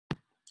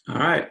All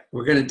right,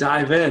 we're going to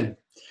dive in.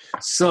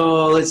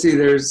 So let's see.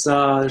 There's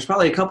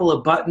probably a couple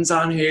of buttons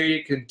on here.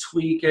 You can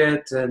tweak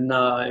it, and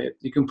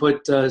you can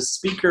put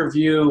speaker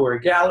view or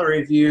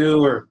gallery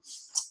view or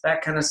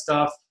that kind of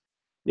stuff.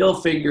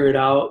 You'll figure it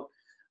out.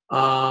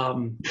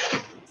 Um,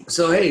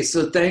 so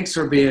thanks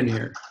for being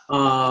here.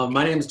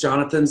 My name is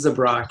Jonathan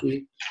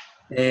Zabraki,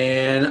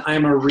 and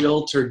I'm a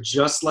realtor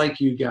just like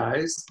you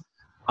guys.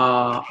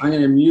 I'm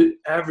going to mute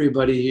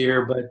everybody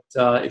here, but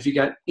if you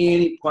got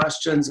any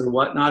questions or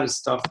whatnot as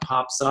stuff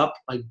pops up,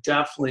 like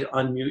definitely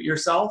unmute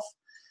yourself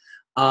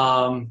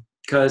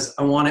because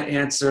I want to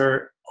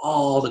answer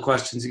all the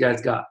questions you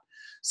guys got.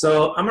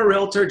 So I'm a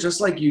realtor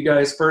just like you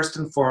guys, first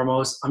and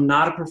foremost. I'm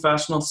not a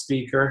professional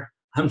speaker.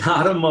 I'm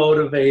not a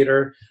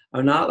motivator.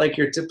 I'm not like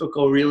your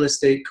typical real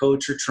estate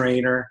coach or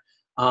trainer.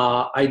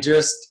 I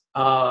just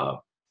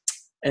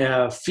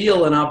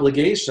feel an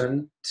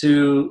obligation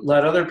to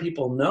let other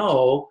people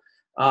know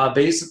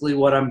basically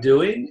what I'm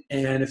doing.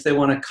 And if they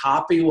want to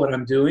copy what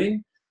I'm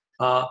doing,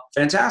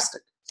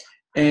 fantastic.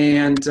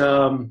 And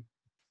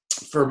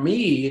for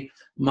me,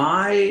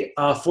 my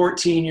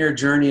 14-year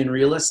journey in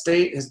real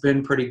estate has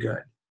been pretty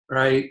good,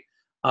 right?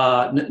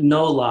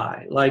 No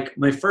lie. Like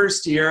my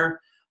first year,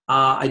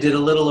 I did a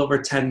little over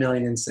 10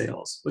 million in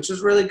sales, which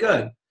was really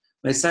good.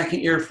 My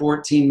second year,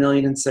 14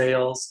 million in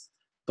sales.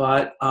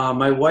 But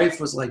my wife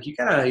was like, you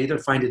gotta either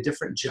find a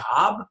different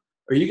job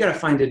or you gotta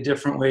find a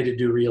different way to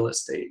do real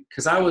estate.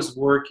 Because I was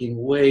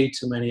working way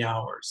too many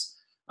hours,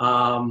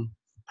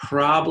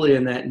 probably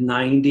in that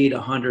 90 to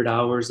 100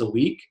 hours a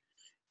week.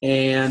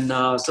 And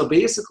so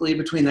basically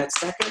between that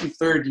second and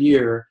third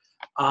year,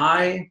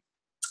 I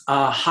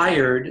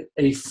hired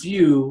a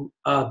few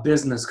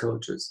business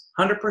coaches,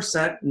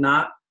 100%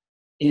 not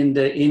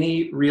into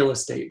any real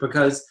estate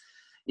because,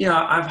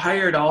 I've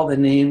hired all the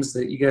names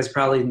that you guys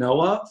probably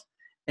know of.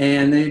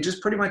 And they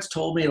just pretty much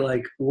told me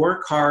like,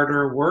 work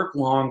harder, work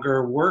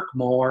longer, work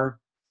more,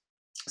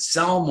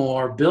 sell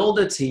more, build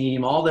a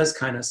team, all this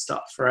kind of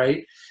stuff,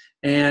 right?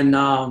 And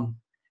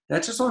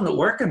that just wasn't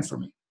working for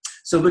me.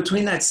 So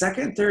between that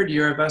second and third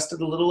year, I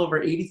invested a little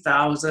over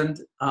 80,000,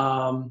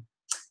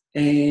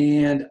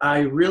 and I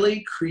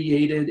really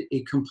created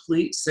a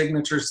complete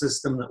signature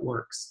system that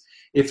works.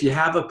 If you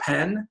have a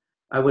pen,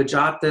 I would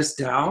jot this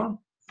down.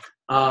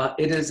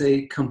 It is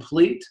a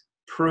complete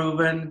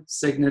proven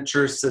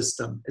signature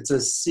system. It's a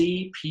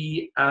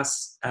CPSS.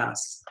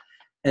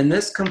 And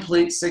this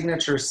complete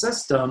signature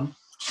system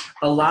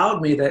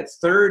allowed me that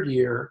third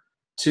year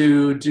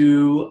to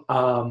do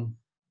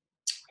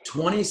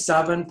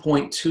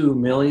 27.2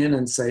 million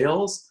in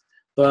sales.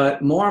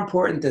 But more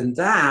important than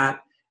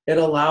that, it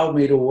allowed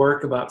me to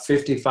work about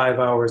 55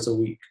 hours a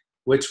week,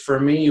 which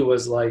for me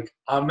was like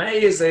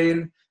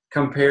amazing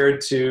compared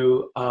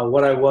to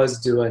what I was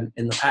doing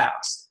in the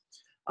past.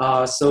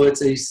 So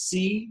it's a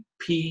CPSS.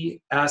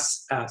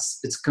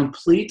 It's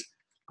complete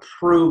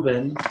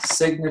proven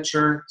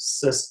signature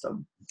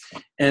system.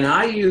 And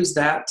I use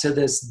that to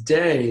this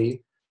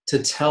day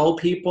to tell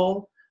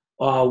people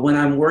when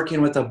I'm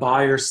working with a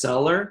buyer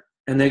seller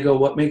and they go,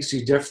 what makes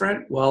you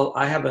different? Well,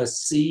 I have a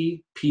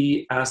CPSS.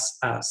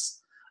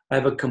 I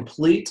have a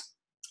complete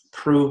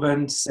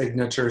proven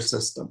signature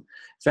system.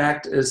 In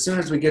fact, as soon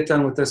as we get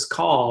done with this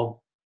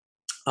call,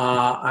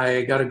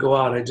 I got to go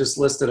out. I just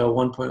listed a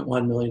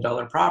 $1.1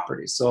 million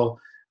property. So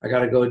I got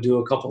to go do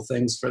a couple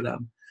things for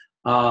them.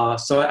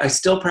 So I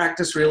still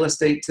practice real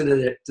estate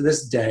to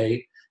this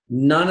day.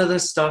 None of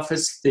this stuff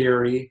is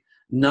theory.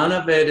 None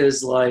of it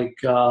is like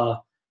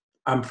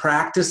I'm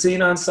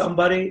practicing on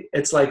somebody.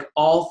 It's like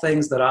all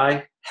things that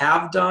I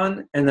have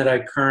done and that I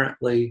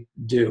currently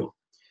do.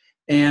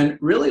 And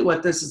really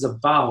what this is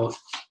about,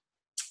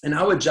 and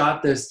I would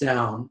jot this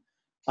down,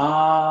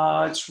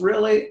 it's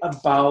really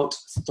about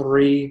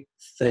three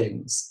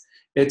things.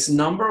 It's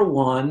number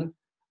one,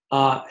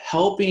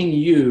 helping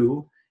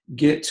you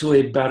get to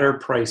a better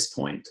price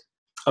point.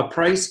 A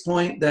price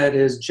point that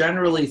is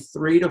generally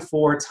 3 to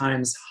 4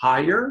 times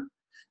higher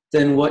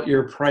than what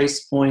your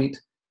price point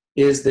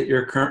is that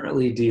you're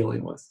currently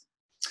dealing with.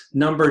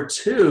 Number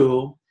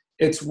two,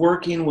 it's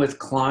working with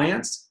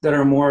clients that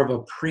are more of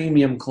a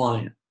premium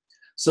client.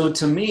 So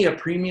to me, a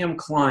premium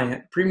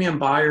client, premium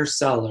buyer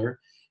seller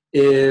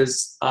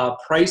is a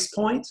price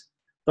point,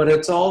 but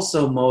it's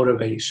also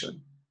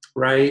motivation,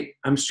 right?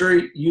 I'm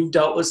sure you've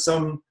dealt with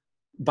some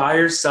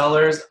buyers,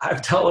 sellers.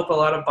 I've dealt with a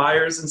lot of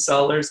buyers and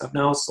sellers. I've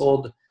now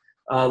sold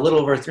a little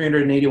over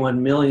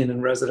 381 million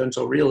in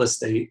residential real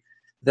estate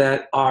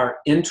that are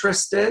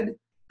interested,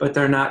 but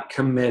they're not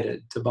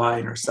committed to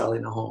buying or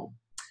selling a home.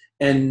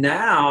 And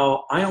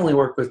now I only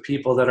work with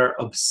people that are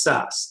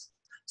obsessed.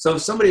 So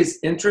if somebody's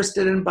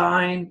interested in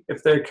buying,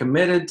 if they're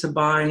committed to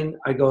buying,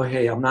 I go,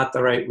 hey, I'm not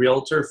the right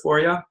realtor for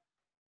you.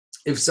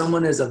 If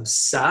someone is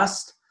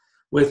obsessed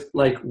with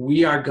like,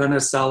 we are going to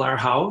sell our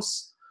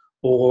house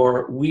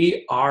or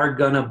we are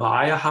going to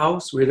buy a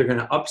house, we're either going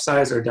to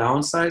upsize or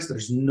downsize,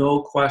 there's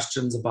no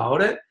questions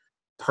about it,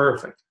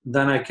 perfect.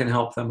 Then I can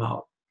help them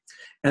out.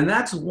 And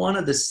that's one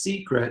of the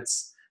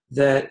secrets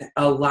that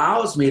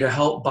allows me to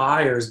help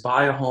buyers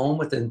buy a home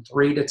within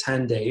 3 to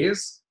 10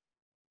 days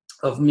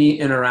of me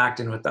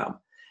interacting with them.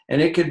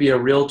 And it could be a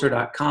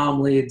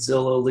realtor.com lead,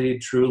 Zillow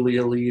lead,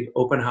 Trulia lead,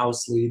 open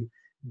house lead,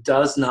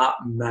 does not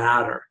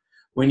matter.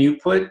 When you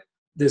put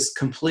this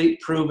complete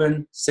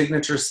proven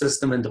signature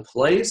system into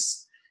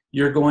place,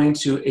 you're going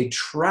to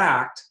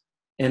attract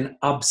an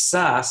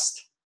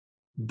obsessed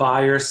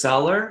buyer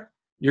seller.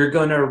 You're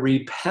going to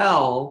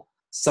repel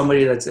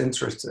somebody that's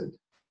interested.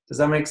 Does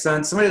that make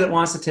sense? Somebody that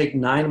wants to take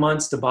 9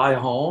 months to buy a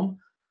home,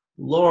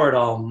 Lord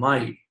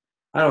Almighty,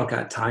 I don't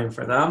got time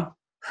for them,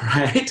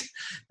 right?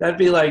 That'd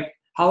be like,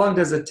 how long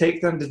does it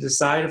take them to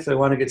decide if they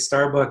want to get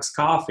Starbucks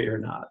coffee or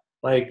not?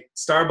 Like,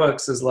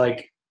 Starbucks is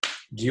like,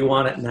 do you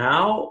want it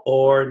now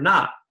or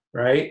not,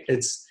 right?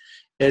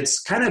 It's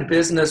kind of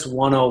business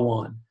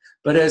 101.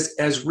 But as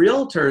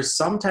realtors,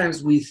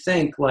 sometimes we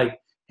think like,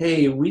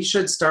 hey, we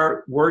should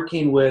start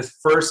working with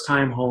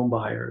first-time home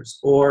buyers,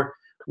 or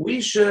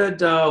we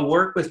should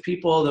work with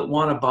people that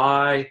want to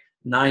buy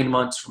 9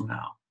 months from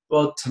now.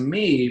 Well, to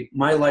me,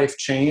 my life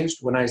changed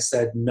when I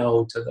said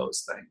no to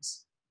those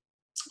things.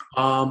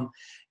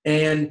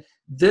 And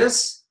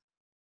this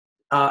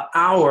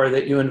hour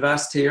that you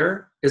invest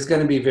here is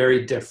going to be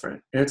very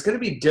different. And it's going to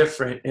be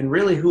different, and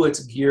really who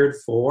it's geared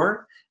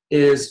for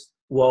is,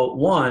 well,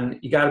 one,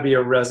 you got to be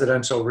a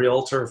residential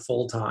realtor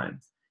full-time.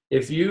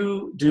 If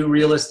you do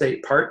real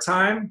estate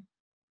part-time,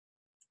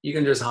 you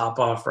can just hop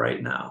off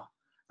right now,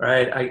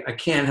 right? I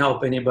can't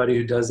help anybody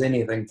who does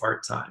anything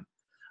part-time.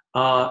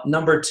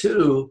 Number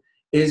two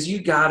is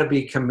you got to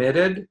be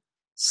committed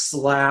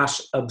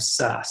 /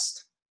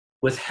 obsessed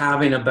with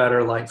having a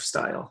better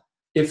lifestyle.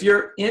 If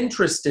you're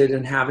interested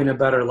in having a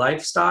better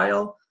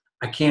lifestyle,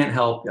 I can't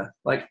help you.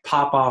 Like,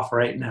 pop off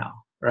right now,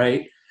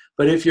 right?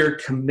 But if you're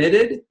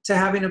committed to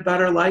having a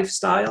better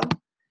lifestyle,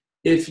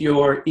 if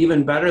you're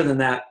even better than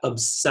that,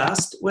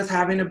 obsessed with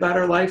having a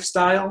better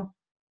lifestyle,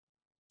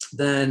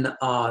 then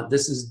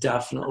this is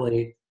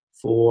definitely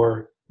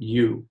for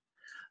you.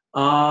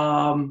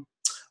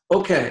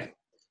 Okay,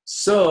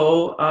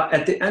 so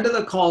at the end of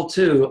the call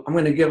too, I'm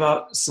going to give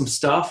out some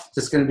stuff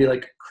that's going to be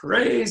like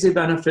crazy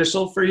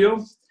beneficial for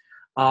you.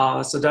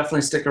 So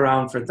definitely stick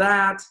around for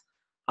that.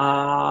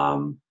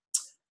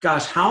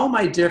 Gosh, how am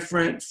I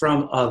different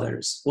from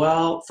others?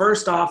 Well,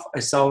 first off, I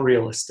sell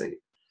real estate.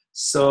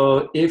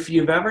 So if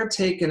you've ever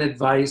taken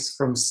advice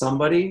from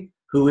somebody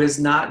who is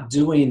not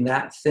doing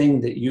that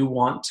thing that you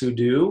want to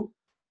do,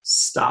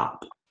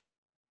 stop.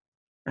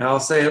 And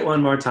I'll say it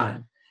one more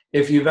time.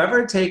 If you've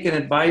ever taken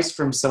advice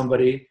from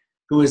somebody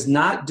who is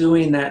not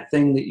doing that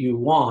thing that you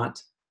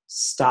want,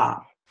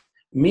 stop.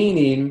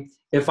 Meaning,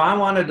 if I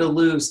wanted to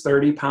lose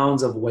 30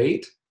 pounds of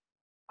weight,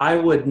 I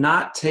would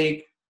not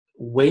take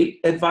weight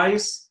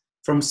advice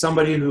from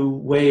somebody who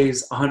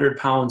weighs 100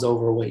 pounds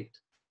overweight.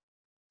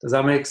 Does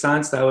that make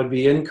sense? That would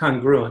be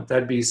incongruent.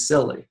 That'd be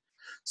silly.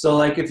 So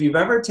like, if you've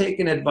ever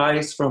taken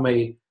advice from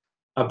a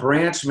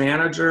branch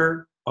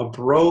manager, a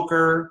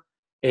broker,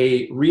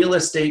 a real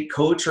estate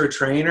coach or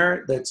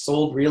trainer that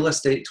sold real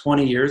estate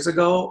 20 years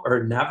ago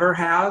or never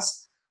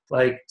has,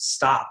 like,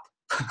 stop.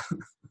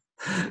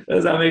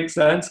 Does that make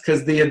sense?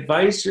 Because the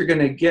advice you're going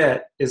to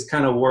get is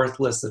kind of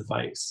worthless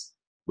advice.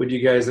 Would you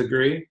guys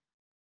agree?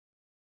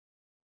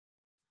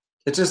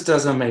 It just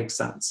doesn't make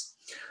sense.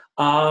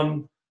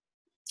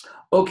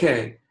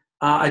 Okay,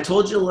 I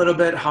told you a little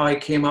bit how I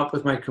came up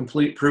with my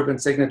complete proven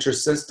signature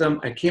system.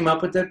 I came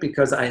up with it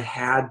because I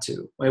had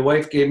to. My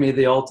wife gave me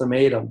the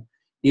ultimatum: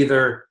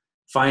 either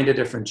find a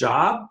different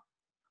job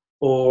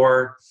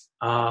or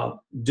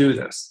do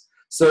this.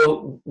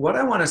 So what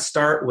I want to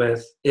start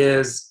with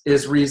is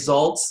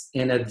results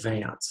in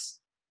advance.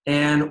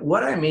 And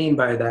what I mean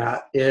by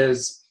that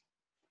is,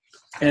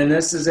 and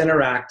this is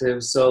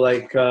interactive, so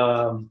like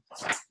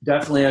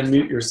definitely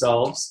unmute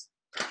yourselves.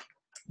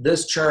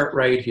 This chart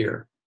right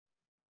here.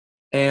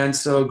 And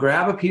so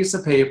grab a piece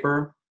of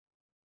paper,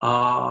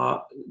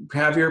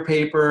 have your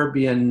paper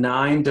be in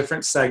 9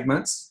 different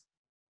segments,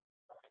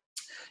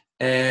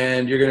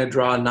 and you're going to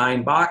draw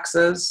 9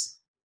 boxes.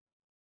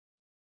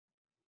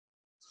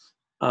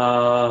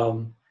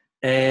 And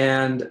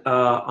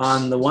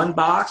on the one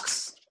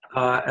box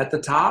at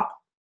the top,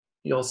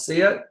 you'll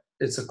see it.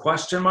 It's a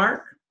question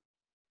mark.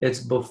 It's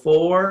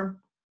before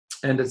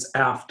and it's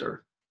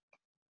after.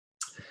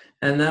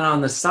 And then on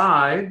the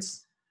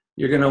sides,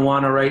 you're going to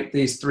want to write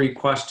these 3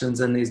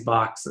 questions in these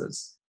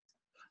boxes.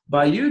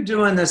 By you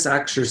doing this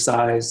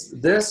exercise,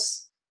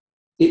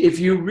 if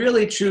you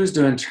really choose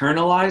to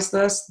internalize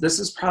this, this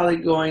is probably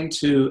going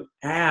to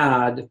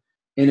add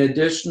an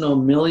additional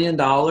 $1 million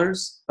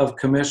of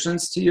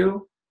commissions to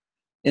you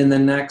in the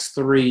next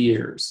 3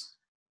 years.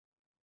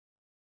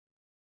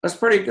 That's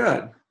pretty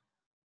good.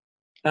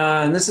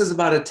 And this is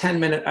about a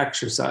 10-minute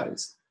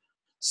exercise.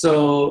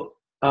 So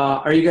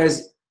are you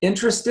guys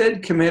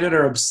interested, committed,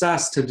 or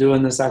obsessed to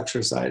doing this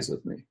exercise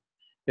with me?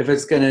 If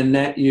it's going to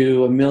net you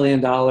 $1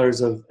 million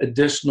of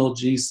additional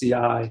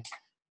GCI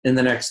in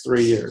the next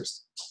 3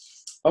 years.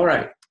 All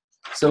right.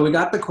 So we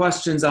got the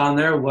questions on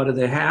there. What do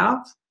they have?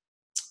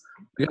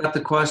 We got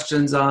the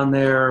questions on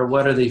there.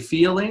 What are they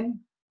feeling?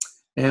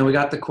 And we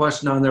got the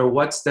question on there.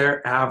 What's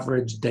their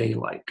average day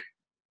like?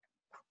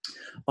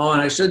 Oh,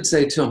 and I should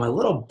say too, I'm a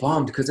little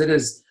bummed because I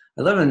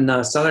live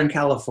in Southern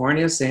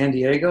California, San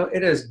Diego.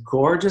 It is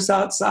gorgeous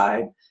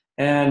outside,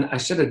 and I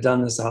should have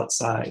done this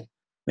outside.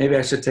 Maybe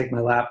I should take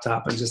my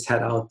laptop and just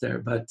head out there,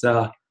 but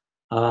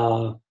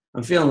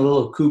I'm feeling a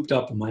little cooped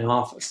up in my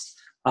office.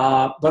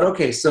 But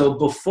okay, so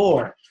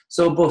before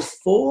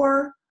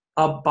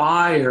a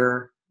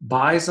buyer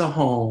buys a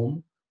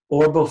home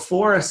or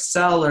before a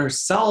seller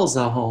sells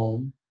a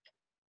home,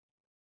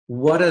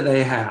 what do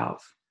they have?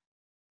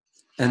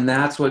 And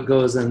that's what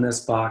goes in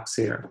this box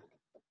here.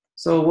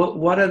 So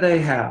what do they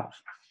have?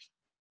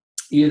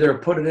 Either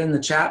put it in the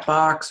chat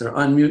box or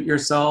unmute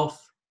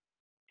yourself.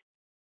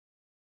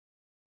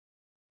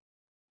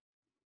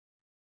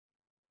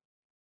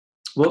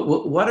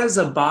 What does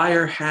a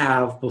buyer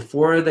have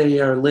before they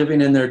are living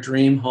in their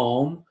dream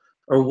home?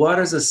 Or what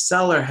does a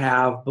seller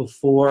have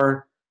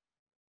before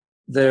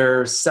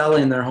they're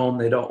selling their home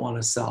they don't want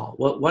to sell?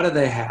 What do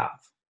they have?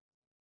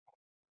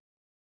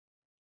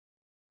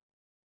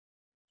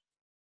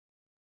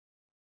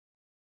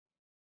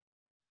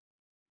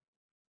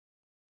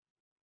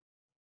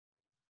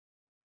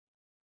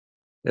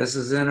 This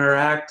is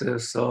interactive,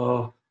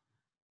 so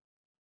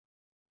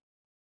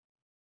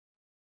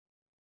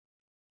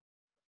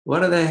what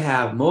do they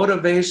have?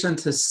 Motivation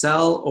to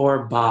sell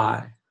or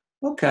buy.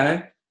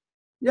 Okay,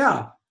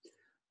 yeah.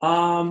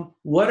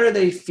 What are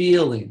they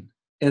feeling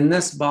in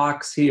this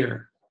box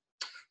here?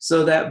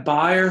 So that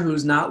buyer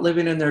who's not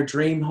living in their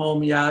dream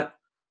home yet,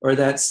 or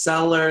that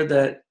seller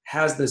that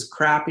has this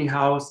crappy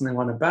house and they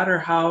want a better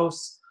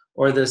house,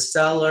 or the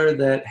seller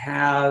that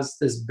has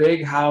this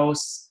big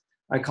house,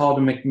 I call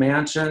it a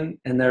McMansion,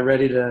 and they're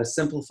ready to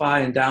simplify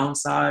and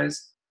downsize.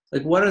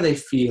 Like, what are they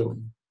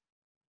feeling?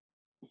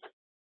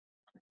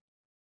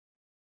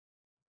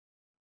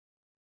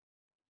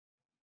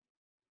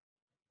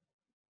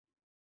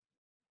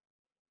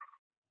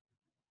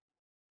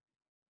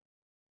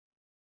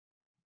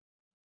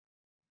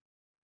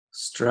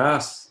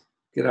 Stress.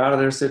 Get out of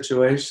their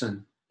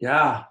situation.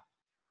 Yeah.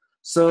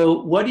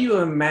 So, what do you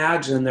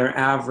imagine their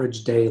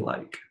average day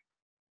like?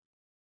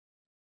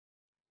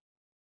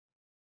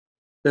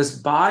 This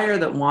buyer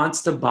that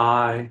wants to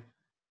buy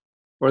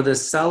or the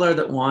seller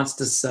that wants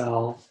to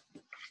sell,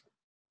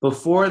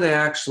 before they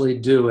actually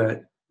do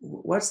it,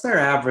 what's their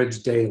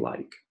average day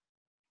like?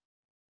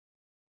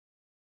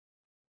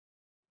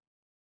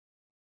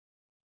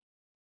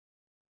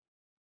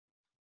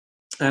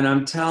 And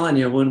I'm telling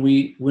you, when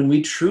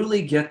we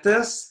truly get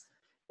this,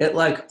 it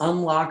like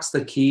unlocks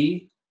the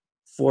key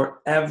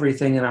for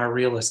everything in our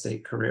real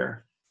estate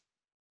career.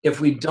 If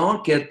we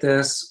don't get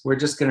this, we're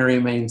just going to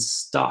remain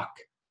stuck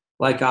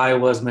like I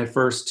was my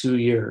first 2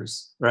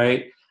 years,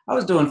 right? I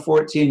was doing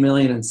 14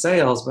 million in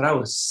sales, but I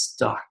was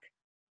stuck.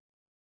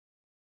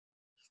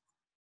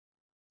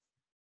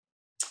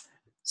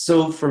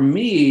 So for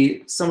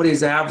me,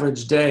 somebody's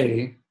average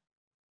day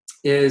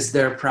is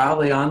they're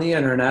probably on the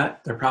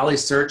internet, they're probably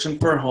searching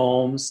for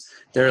homes,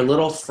 they're a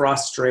little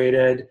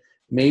frustrated,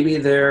 maybe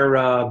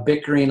they're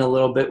bickering a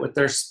little bit with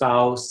their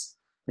spouse,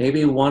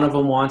 maybe one of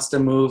them wants to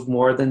move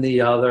more than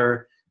the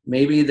other,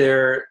 maybe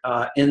they're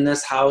in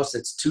this house,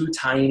 it's too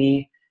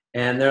tiny,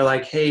 and they're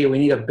like, hey, we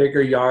need a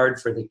bigger yard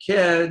for the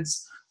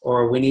kids,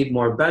 or we need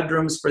more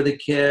bedrooms for the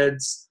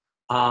kids,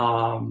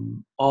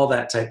 all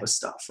that type of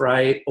stuff,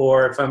 right?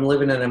 Or if I'm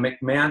living in a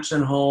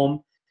McMansion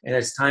home, and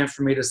it's time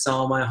for me to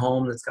sell my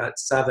home that's got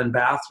 7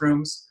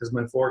 bathrooms because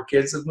my 4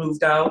 kids have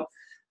moved out,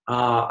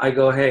 I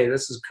go, hey,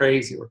 this is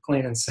crazy. We're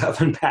cleaning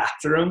 7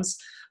 bathrooms.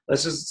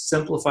 Let's just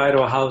simplify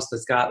to a house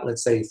that's got,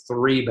 let's say,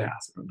 3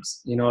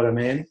 bathrooms. You know what I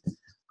mean?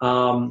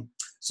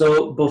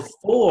 So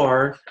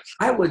before,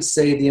 I would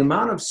say the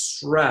amount of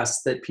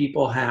stress that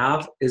people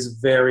have is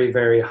very,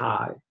 very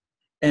high.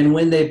 And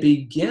when they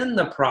begin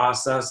the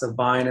process of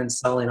buying and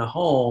selling a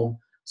home,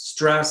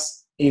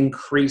 stress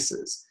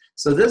increases.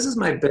 So this is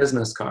my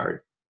business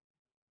card.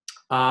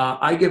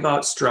 I give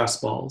out stress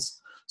balls.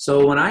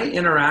 So when I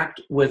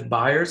interact with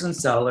buyers and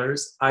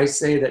sellers, I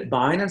say that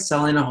buying and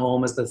selling a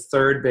home is the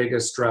 3rd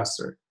biggest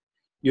stressor.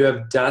 You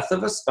have death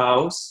of a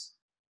spouse,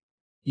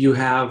 you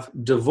have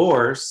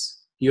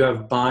divorce, you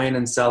have buying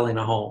and selling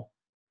a home.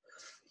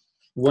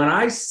 When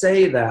I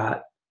say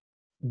that,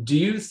 do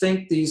you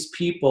think these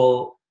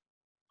people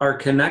are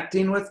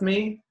connecting with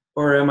me,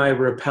 or am I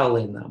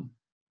repelling them?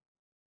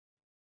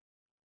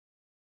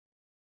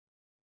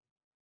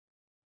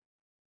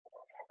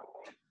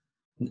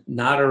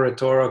 Not a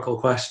rhetorical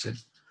question.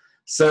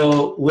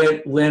 So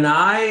when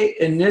I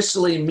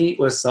initially meet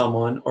with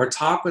someone or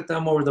talk with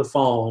them over the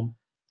phone,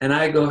 and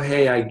I go,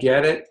 hey, I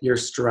get it, you're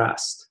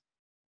stressed.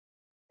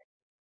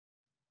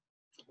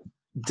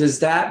 Does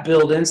that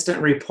build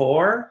instant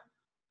rapport?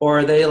 Or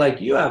are they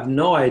like, you have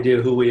no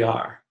idea who we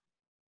are?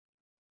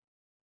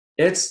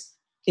 It's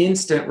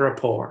instant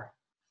rapport.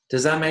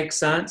 Does that make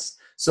sense?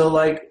 So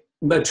like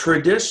a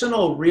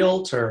traditional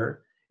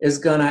realtor is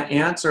going to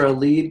answer a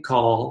lead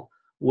call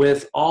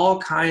with all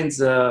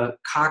kinds of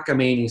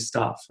cockamamie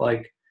stuff,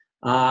 like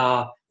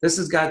this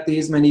has got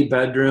these many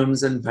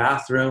bedrooms and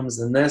bathrooms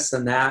and this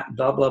and that,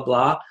 blah, blah,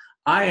 blah.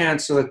 I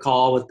answer the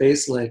call with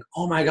basically like,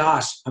 oh my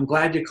gosh, I'm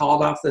glad you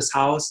called off this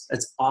house.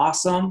 It's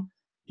awesome.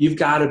 You've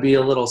got to be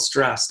a little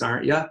stressed,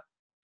 aren't you?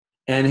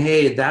 And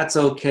hey, that's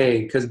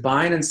okay, because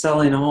buying and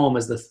selling a home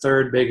is the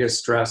third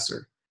biggest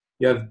stressor.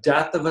 You have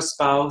death of a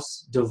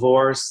spouse,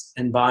 divorce,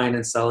 and buying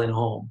and selling a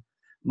home.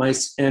 My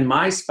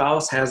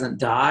spouse hasn't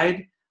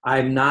died.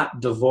 I'm not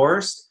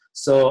divorced,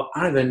 so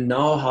I don't even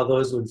know how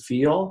those would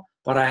feel.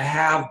 But I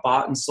have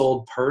bought and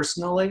sold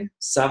personally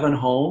 7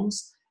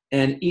 homes,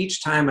 and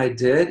each time I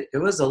did, it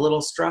was a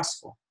little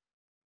stressful.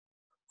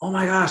 Oh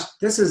my gosh,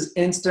 this is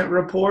instant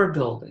rapport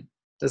building.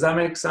 Does that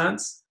make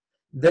sense?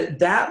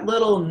 That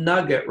little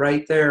nugget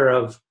right there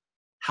of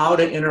how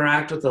to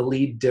interact with a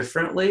lead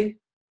differently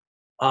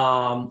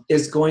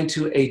is going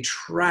to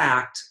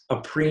attract a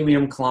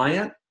premium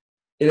client.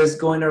 It is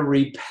going to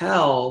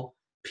repel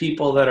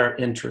people that are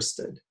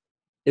interested.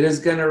 It is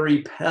going to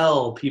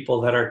repel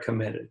people that are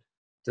committed.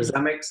 Does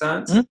that make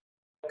sense?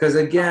 Because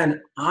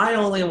again, I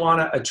only want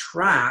to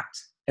attract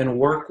and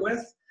work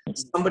with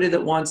somebody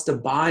that wants to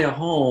buy a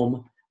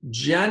home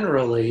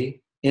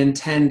generally in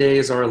 10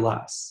 days or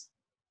less.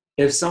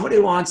 If somebody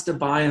wants to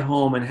buy a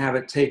home and have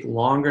it take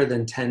longer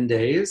than 10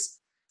 days,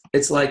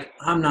 it's like,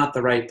 I'm not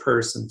the right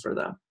person for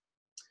them.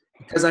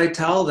 Because I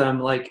tell them,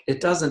 like,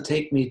 it doesn't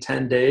take me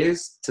 10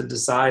 days to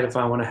decide if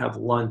I want to have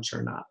lunch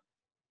or not.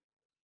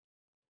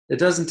 It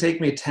doesn't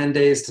take me 10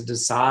 days to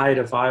decide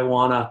if I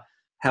want to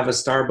have a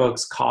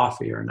Starbucks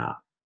coffee or not.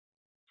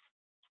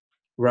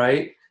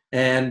 Right?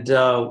 And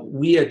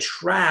we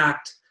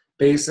attract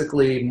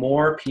basically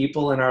more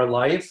people in our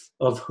life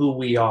of who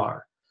we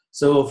are.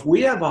 So if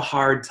we have a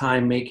hard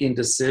time making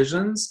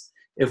decisions,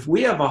 if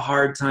we have a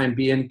hard time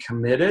being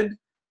committed,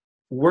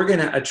 we're going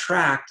to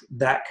attract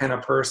that kind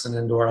of person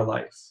into our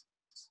life.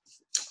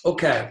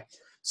 Okay,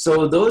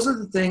 so those are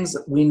the things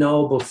that we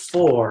know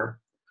before.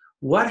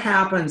 What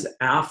happens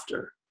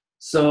after?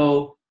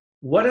 So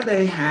what do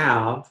they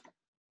have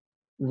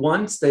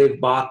once they've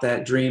bought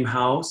that dream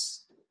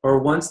house, or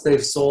once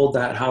they've sold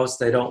that house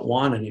they don't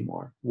want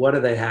anymore? What do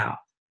they have?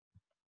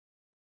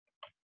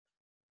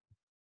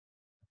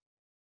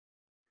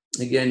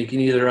 Again, you can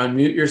either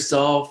unmute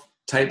yourself,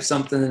 type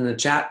something in the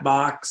chat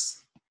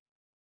box.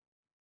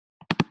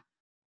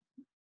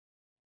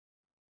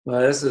 Well,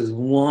 this is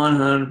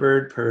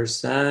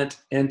 100%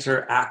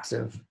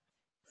 interactive,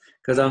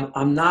 because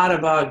I'm not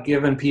about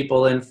giving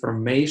people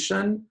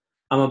information.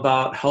 I'm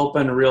about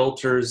helping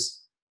realtors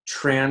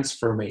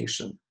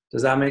transformation.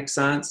 Does that make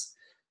sense?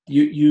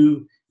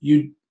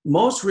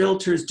 Most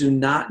realtors do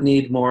not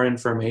need more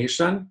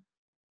information.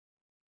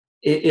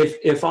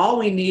 If all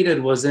we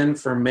needed was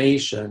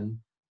information,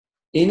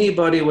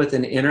 anybody with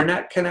an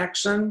internet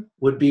connection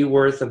would be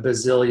worth $1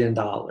 bazillion.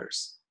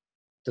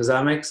 Does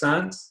that make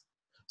sense?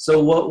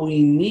 So what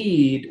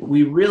we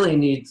really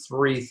need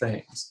 3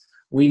 things.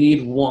 We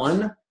need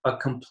 1, a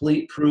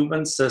complete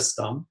proven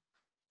system.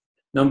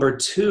 Number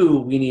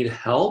 2, we need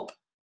help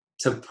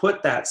to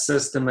put that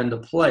system into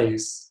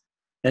place.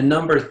 And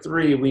number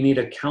 3, we need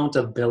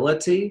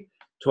accountability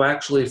to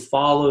actually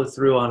follow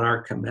through on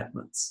our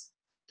commitments.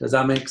 Does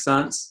that make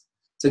sense?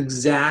 It's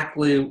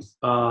exactly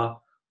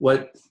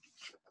what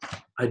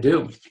I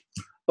do.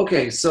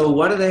 Okay, so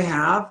what do they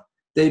have?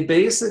 They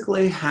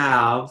basically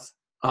have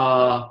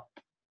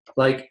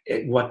like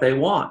what they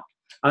want.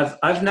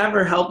 I've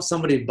never helped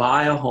somebody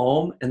buy a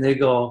home and they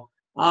go,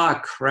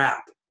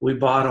 crap, we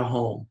bought a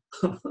home.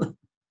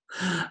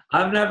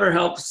 I've never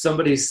helped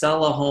somebody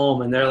sell a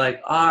home and they're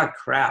like,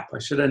 crap, I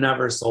should have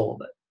never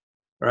sold it,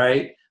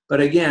 right?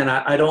 But again,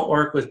 I don't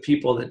work with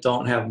people that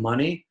don't have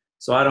money.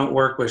 So I don't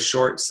work with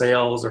short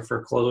sales or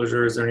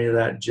foreclosures or any of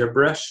that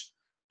gibberish.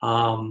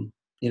 Who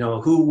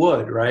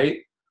would, right?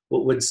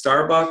 Would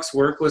Starbucks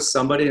work with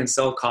somebody and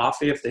sell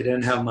coffee if they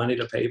didn't have money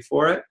to pay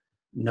for it?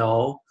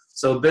 No.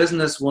 So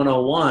business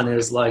 101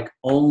 is like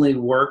only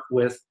work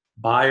with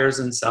buyers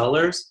and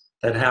sellers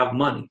that have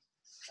money.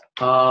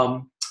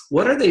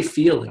 What are they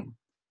feeling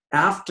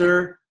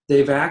after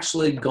they've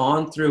actually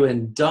gone through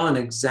and done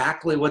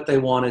exactly what they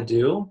want to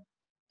do?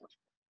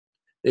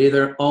 They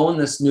either own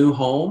this new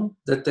home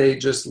that they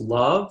just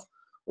love,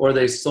 or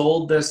they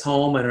sold this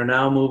home and are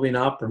now moving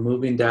up or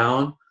moving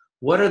down.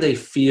 What are they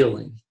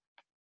feeling?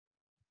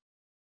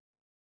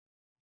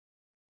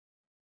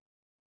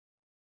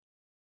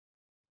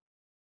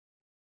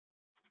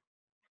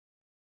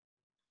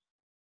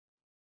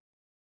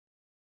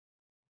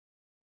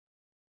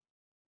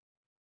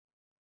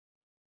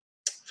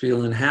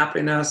 Feeling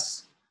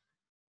happiness?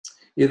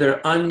 Either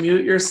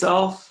unmute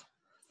yourself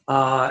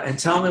and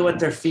tell me what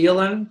they're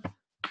feeling,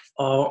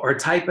 or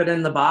type it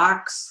in the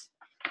box.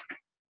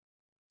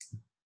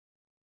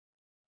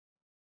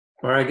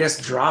 Or I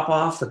guess drop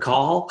off the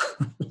call.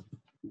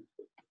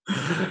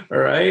 All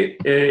right.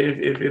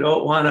 If you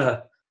don't want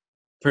to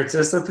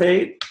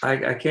participate,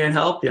 I can't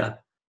help you.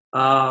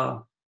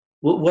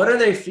 What are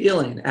they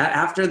feeling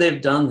after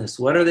they've done this?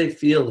 What are they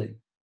feeling?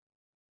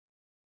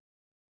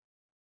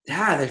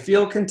 Yeah, they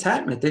feel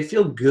contentment. They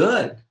feel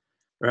good,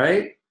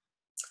 right?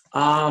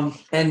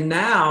 And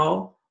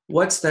now,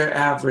 what's their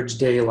average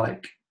day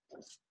like?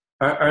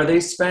 Are they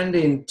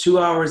spending 2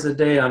 hours a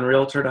day on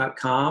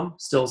Realtor.com,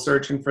 still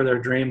searching for their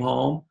dream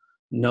home?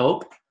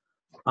 Nope.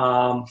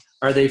 Are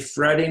they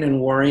fretting and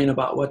worrying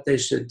about what they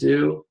should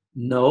do?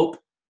 Nope.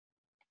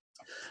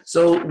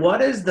 So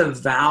what is the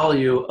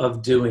value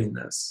of doing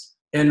this?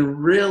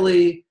 And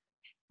really,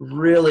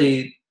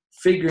 really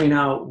figuring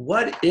out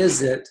what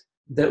is it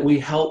that we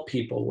help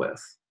people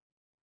with?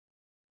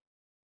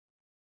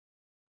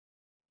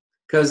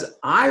 Because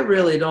I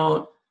really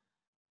don't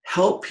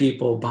help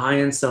people buy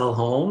and sell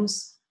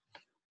homes.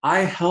 I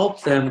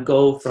help them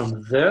go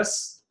from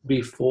this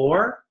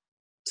before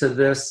to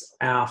this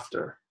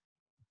after.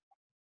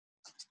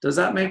 Does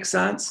that make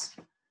sense?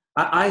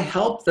 I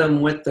help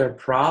them with their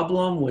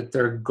problem, with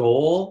their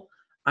goal.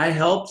 I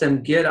help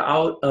them get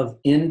out of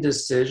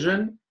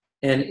indecision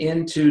and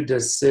into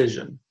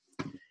decision.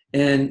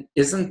 And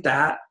isn't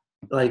that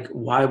like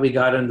why we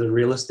got into the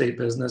real estate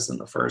business in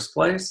the first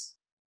place?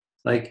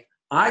 Like,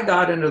 I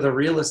got into the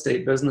real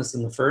estate business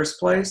in the first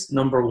place,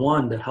 number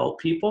one, to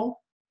help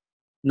people.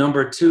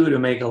 Number two, to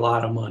make a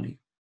lot of money.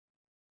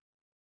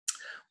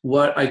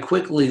 What I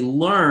quickly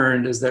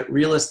learned is that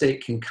real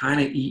estate can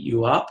kind of eat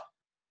you up,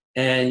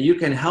 and you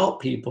can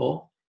help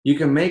people. You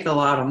can make a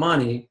lot of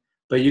money,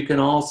 but you can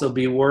also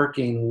be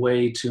working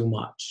way too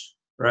much,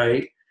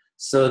 right?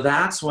 So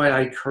that's why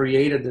I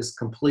created this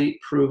complete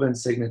proven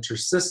signature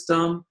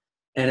system,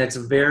 and it's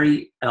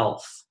very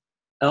ELF.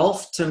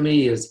 ELF to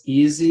me is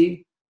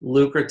easy,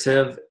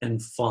 lucrative,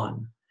 and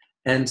fun.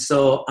 And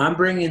so I'm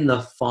bringing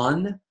the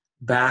fun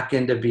back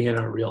into being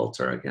a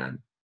realtor again.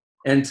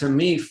 And to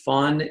me,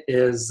 fun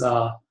is,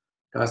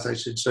 gosh, I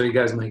should show you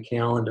guys my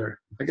calendar.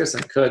 I guess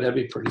I could, that'd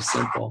be pretty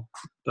simple.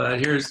 But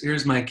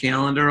here's my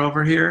calendar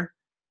over here.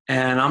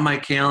 And on my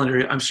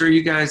calendar, I'm sure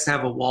you guys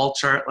have a wall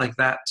chart like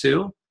that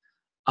too.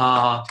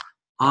 On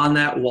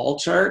that wall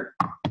chart,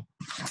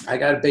 I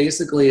got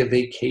basically a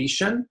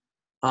vacation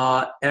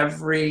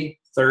every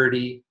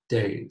 30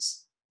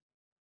 days.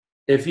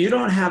 If you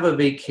don't have a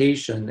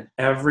vacation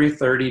every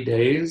 30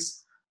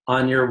 days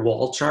on your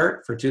wall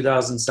chart for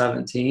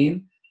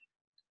 2017,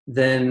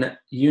 then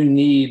you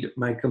need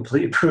my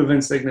complete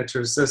proven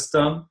signature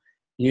system,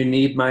 you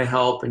need my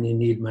help, and you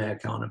need my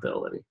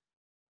accountability.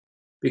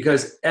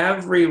 Because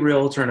every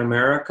realtor in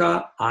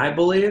America, I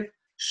believe,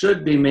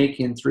 should be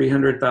making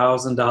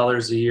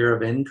 $300,000 a year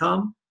of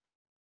income,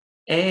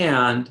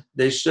 and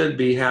they should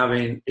be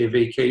having a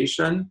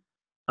vacation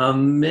a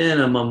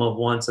minimum of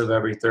once of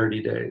every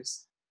 30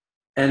 days.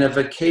 And a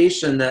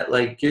vacation that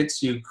like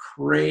gets you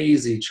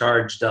crazy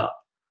charged up.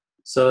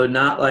 So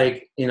not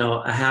like,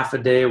 a half a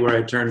day where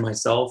I turn my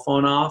cell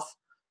phone off,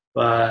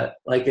 but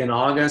like in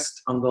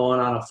August, I'm going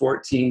on a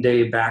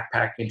 14-day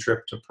backpacking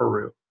trip to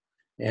Peru.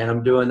 And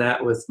I'm doing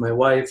that with my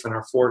wife and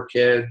our 4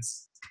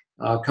 kids.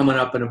 Coming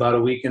up in about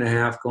a week and a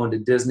half, going to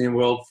Disney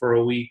World for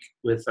a week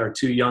with our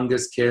 2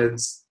 youngest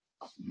kids.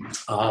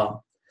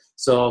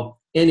 So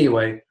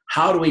anyway,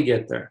 how do we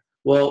get there?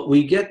 Well,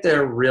 we get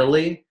there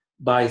really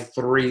by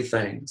 3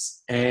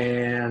 things.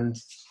 And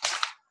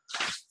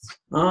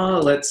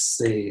let's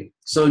see.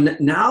 So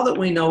now that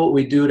we know what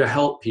we do to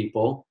help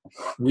people,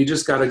 we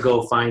just got to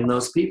go find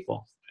those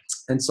people.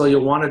 And so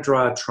you'll want to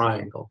draw a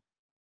triangle.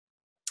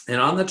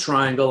 And on the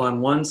triangle,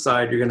 on one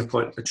side, you're going to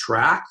put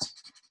attract,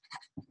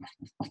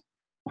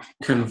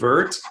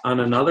 convert on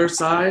another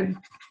side,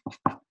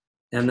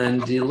 and then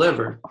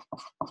deliver.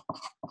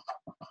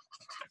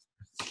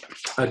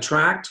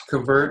 Attract,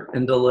 convert,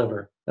 and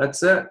deliver.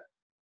 That's it.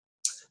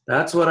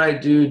 That's what I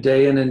do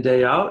day in and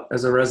day out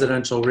as a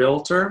residential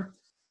realtor.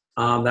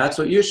 That's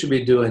what you should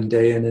be doing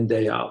day in and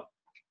day out.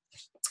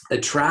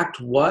 Attract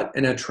what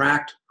and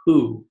attract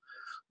who?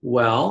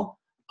 Well,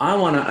 I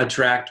want to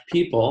attract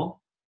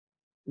people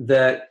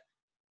that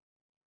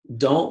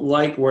don't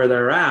like where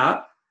they're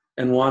at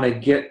and want to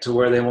get to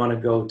where they want to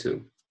go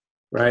to,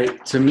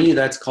 right? To me,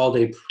 that's called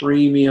a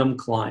premium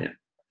client.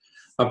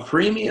 A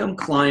premium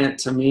client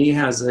to me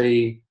has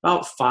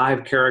about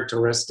 5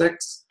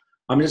 characteristics.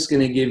 I'm just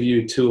going to give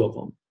you 2 of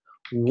them.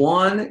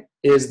 1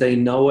 is they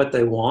know what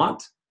they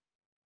want.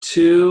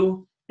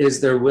 2 is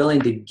they're willing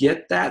to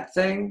get that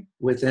thing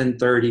within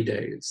 30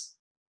 days.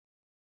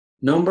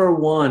 Number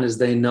 1 is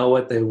they know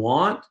what they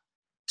want.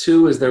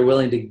 2 is they're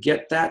willing to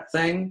get that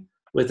thing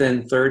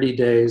within 30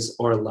 days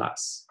or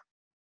less.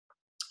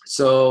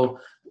 So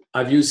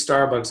I've used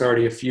Starbucks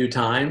already a few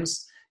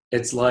times.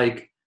 It's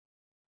like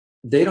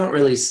they don't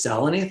really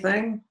sell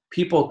anything.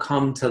 People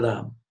come to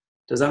them.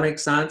 Does that make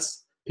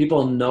sense?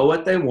 People know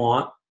what they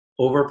want,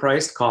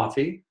 overpriced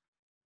coffee,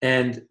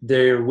 and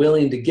they're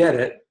willing to get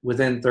it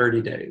within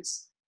 30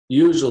 days.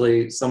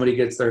 Usually somebody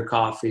gets their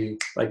coffee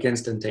like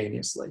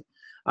instantaneously.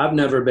 I've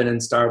never been in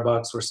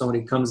Starbucks where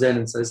somebody comes in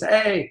and says,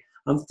 hey,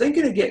 I'm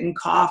thinking of getting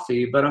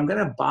coffee, but I'm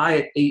going to buy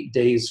it 8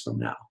 days from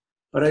now.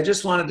 But I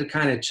just wanted to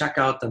kind of check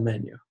out the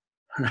menu,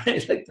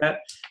 right? Like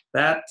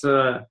that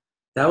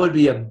would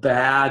be a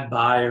bad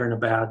buyer and a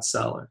bad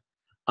seller.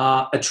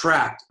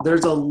 Attract.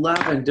 There's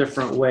 11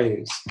 different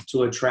ways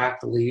to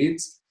attract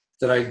leads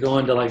that I go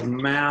into like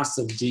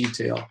massive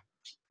detail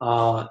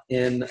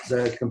in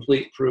the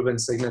complete proven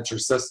signature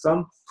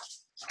system.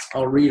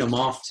 I'll read them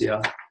off to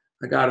you.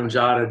 I got them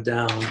jotted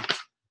down.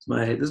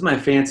 This is my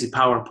fancy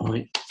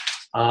PowerPoint.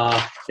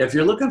 If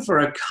you're looking for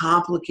a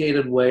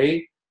complicated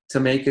way to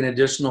make an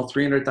additional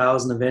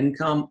 $300,000 of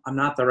income, I'm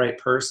not the right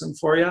person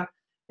for you.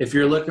 If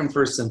you're looking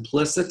for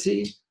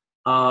simplicity,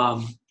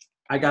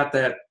 I got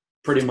that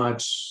pretty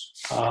much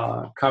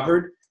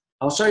covered.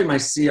 I'll show you my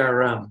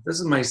CRM. This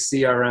is my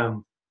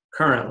CRM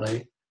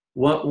currently.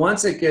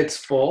 Once it gets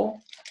full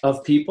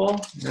of people,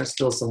 there's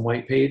still some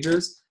white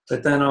pages,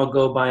 but then I'll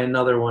go buy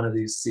another one of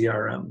these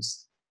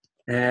CRMs.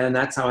 And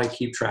that's how I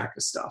keep track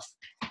of stuff.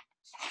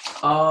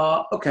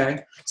 Okay,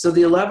 so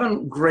the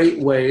 11 great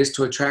ways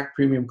to attract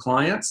premium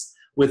clients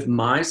with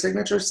my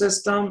signature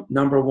system.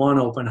 Number 1,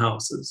 open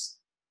houses.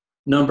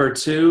 Number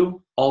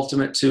 2,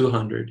 Ultimate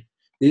 200.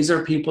 These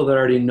are people that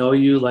already know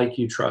you, like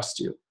you, trust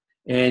you.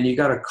 And you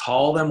got to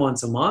call them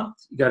once a month.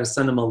 You got to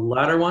send them a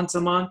letter once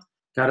a month.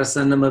 Got to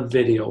send them a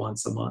video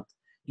once a month.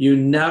 You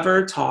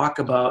never talk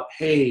about,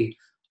 hey,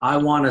 I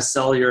want to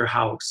sell your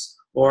house,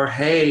 or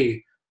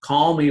hey,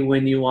 call me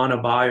when you want to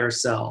buy or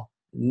sell.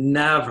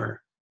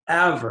 Never,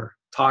 ever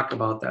talk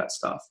about that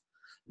stuff.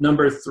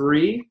 Number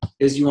 3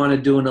 is you want to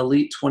do an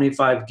Elite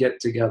 25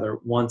 get-together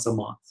once a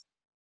month.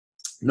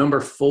 Number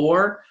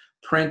 4,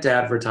 print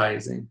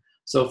advertising.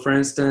 So for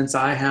instance,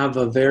 I have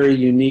a very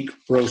unique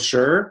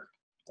brochure.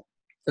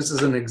 This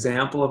is an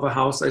example of a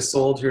house I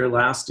sold here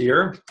last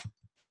year,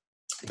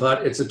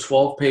 but it's a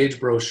 12-page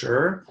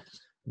brochure.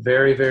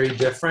 Very, very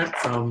different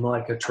from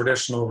like a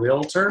traditional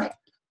realtor.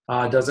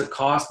 Does it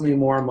cost me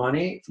more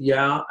money?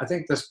 Yeah, I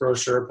think this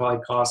brochure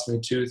probably cost me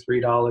 $2,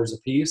 $3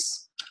 a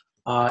piece.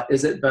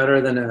 Is it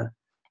better than a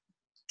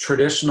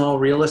traditional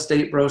real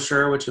estate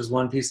brochure, which is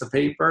one piece of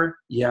paper?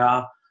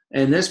 Yeah.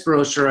 And this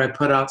brochure I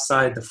put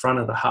outside the front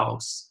of the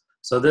house.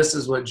 So this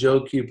is what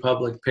Joe Q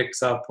Public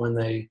picks up when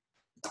they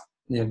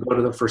go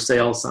to the for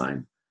sale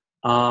sign.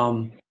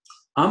 I'm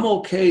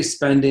okay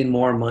spending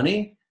more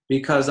money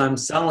because I'm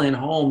selling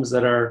homes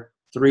that are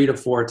 3 to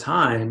 4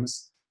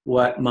 times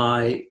what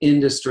my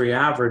industry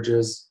average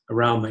is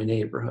around my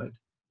neighborhood.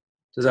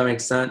 Does that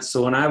make sense?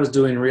 So when I was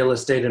doing real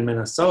estate in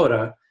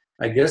Minnesota,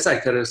 I guess I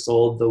could have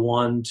sold the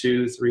 $100,000,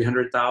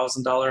 $200,000,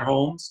 $300,000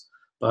 homes,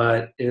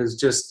 but it was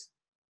just,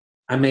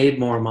 I made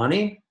more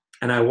money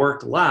and I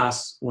worked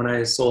less when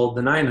I sold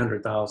the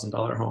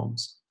 $900,000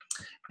 homes.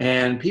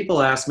 And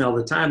people ask me all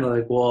the time, they're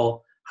like,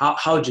 well,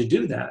 how'd you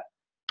do that?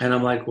 And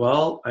I'm like,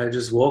 well, I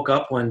just woke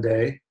up one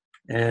day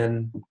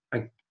and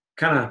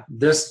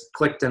this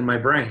clicked in my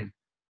brain.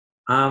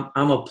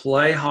 I'm a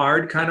play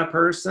hard kind of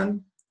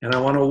person and I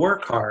want to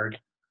work hard,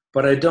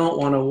 but I don't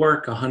want to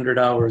work 100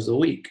 hours a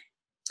week.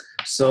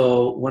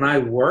 So when I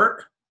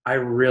work, I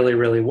really,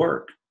 really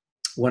work.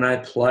 When I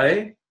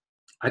play,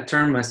 I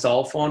turn my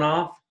cell phone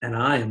off and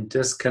I am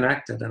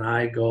disconnected and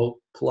I go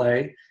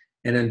play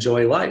and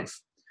enjoy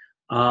life.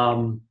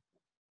 And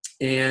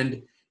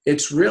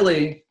it's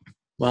really,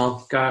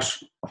 well,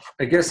 gosh,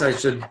 I guess I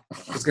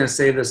was going to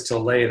say this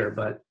till later,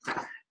 but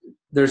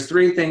there's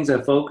 3 things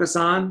I focus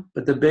on,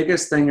 but the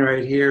biggest thing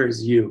right here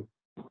is you,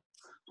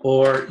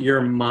 or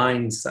your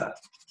mindset.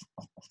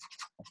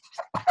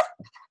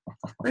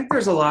 I think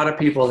there's a lot of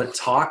people that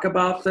talk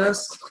about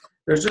this.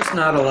 There's just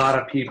not a lot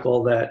of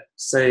people that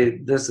say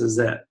this is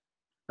it.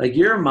 Like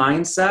your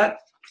mindset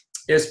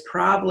is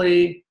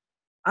probably,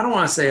 I don't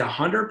want to say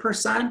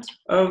 100%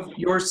 of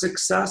your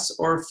success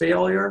or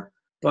failure,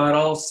 but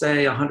I'll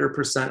say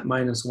 100%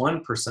 minus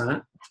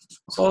 1%.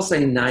 So I'll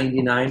say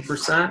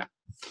 99%.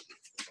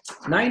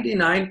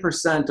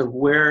 99% of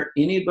where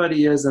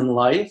anybody is in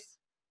life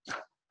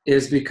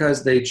is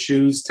because they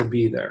choose to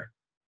be there.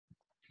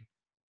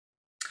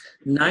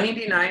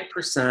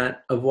 99%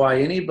 of why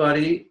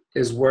anybody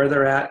is where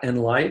they're at in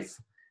life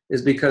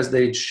is because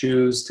they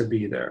choose to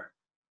be there.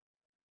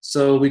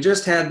 So we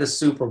just had the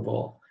Super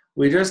Bowl.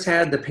 We just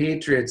had the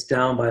Patriots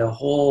down by a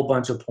whole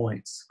bunch of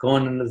points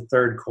going into the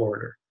 3rd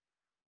quarter.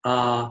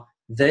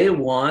 They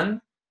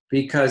won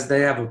because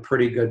they have a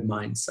pretty good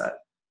mindset,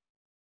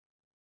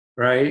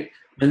 right?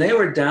 When they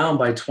were down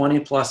by 20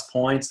 plus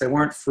points, they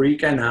weren't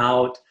freaking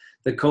out.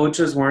 The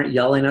coaches weren't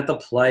yelling at the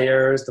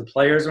players. The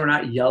players were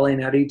not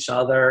yelling at each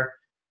other.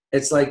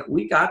 It's like,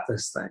 we got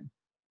this thing.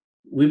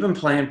 We've been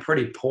playing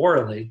pretty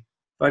poorly,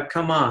 but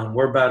come on,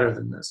 we're better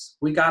than this.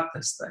 We got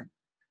this thing.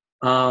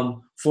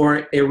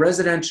 For a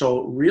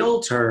residential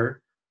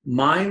realtor,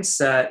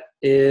 mindset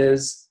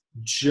is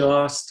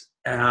just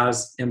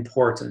as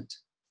important.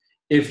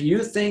 If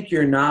you think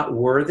you're not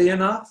worthy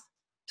enough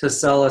to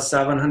sell a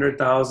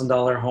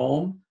 $700,000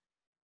 home,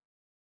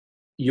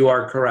 you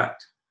are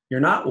correct. You're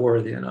not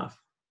worthy enough.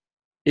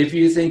 If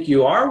you think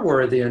you are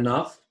worthy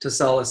enough to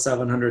sell a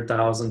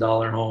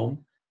 $700,000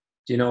 home,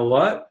 do you know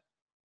what?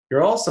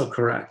 You're also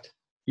correct.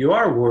 You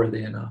are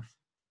worthy enough.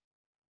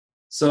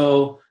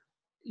 So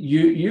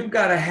you've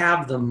got to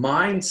have the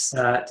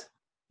mindset,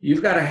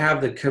 you've got to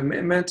have the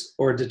commitment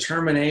or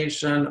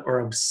determination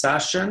or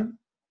obsession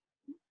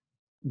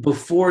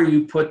before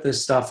you put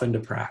this stuff into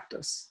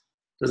practice.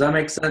 Does that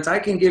make sense? I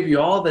can give you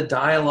all the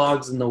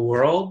dialogues in the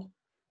world,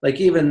 like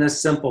even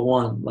this simple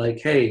one, like,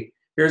 hey,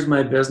 here's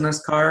my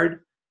business card.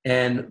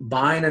 And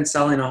buying and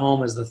selling a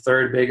home is the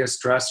third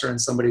biggest stressor in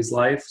somebody's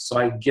life. So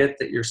I get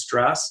that you're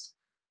stressed.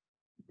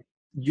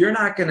 You're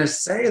not going to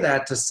say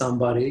that to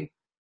somebody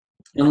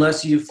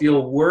unless you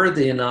feel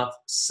worthy enough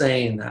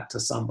saying that to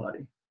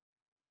somebody.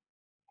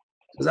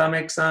 Does that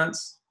make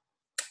sense?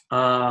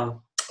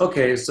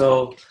 Okay,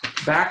 so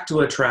back to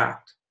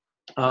attract.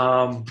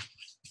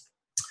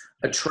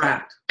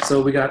 Attract.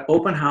 So we got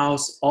open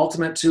house,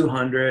 ultimate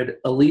 200,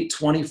 elite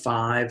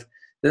 25.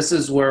 This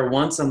is where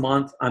once a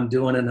month I'm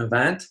doing an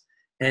event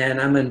and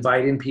I'm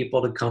inviting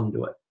people to come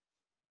to it.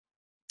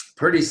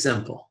 Pretty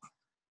simple.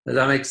 Does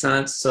that make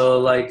sense? So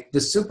like the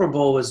Super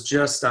Bowl was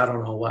just, I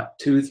don't know what,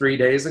 2-3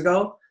 days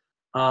ago.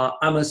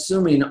 I'm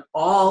assuming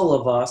all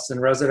of us in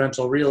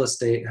residential real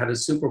estate had a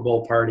Super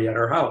Bowl party at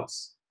our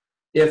house.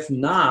 If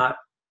not,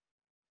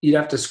 you'd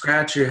have to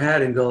scratch your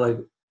head and go like,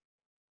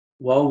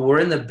 well, we're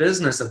in the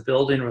business of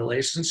building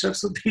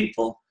relationships with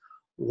people.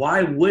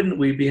 Why wouldn't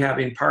we be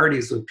having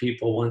parties with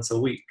people once a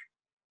week?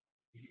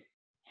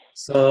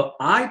 So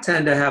I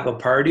tend to have a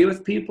party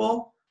with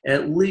people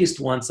at least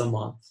once a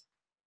month.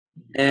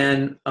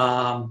 And,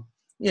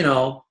 you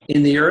know,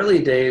 in the early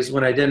days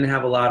when I didn't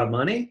have a lot of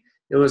money,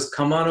 it was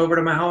come on over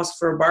to my house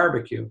for a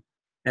barbecue.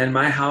 And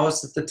my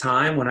house at the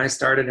time when I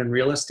started in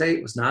real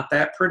estate was not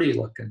that pretty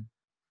looking.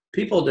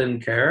 People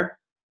didn't care.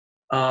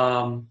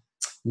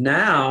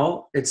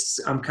 Now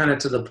I'm kind of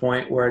to the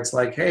point where it's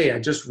like, hey, I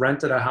just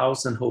rented a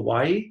house in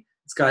Hawaii.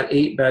 It's got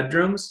 8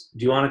 bedrooms.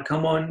 Do you want to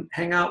come on,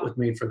 hang out with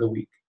me for the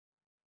week?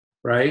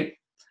 Right?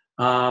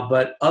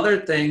 But other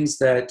things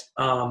that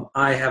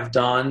I have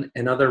done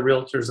and other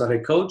realtors that I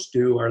coach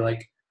do are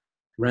like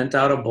rent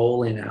out a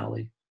bowling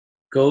alley,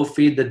 go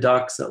feed the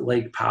ducks at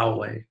Lake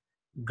Poway,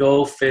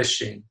 go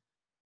fishing,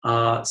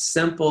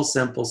 simple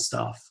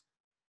stuff.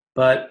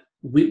 But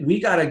we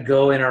got to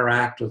go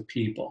interact with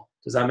people.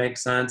 Does that make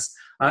sense?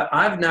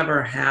 I've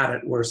never had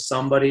it where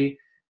somebody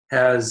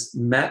has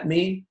met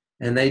me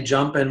and they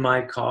jump in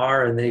my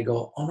car and they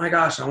go, oh my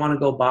gosh, I want to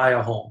go buy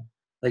a home.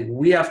 Like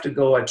we have to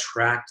go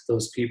attract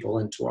those people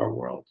into our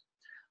world.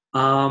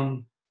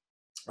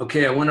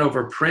 Okay, I went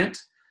over print.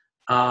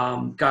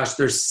 Gosh,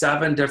 there's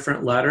 7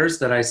 different letters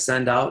that I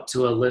send out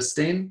to a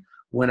listing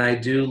when I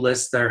do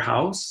list their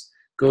house.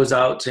 Goes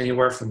out to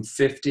anywhere from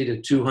 50 to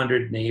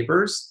 200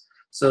 neighbors.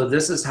 So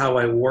this is how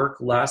I work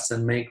less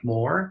and make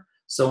more.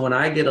 So when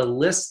I get a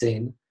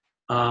listing,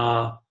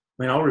 I'll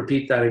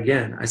repeat that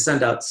again. I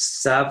send out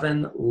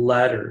 7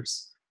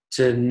 letters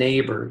to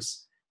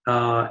neighbors.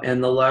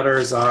 And the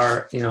letters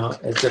are, you know,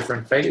 at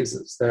different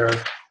phases. They're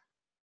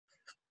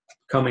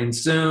coming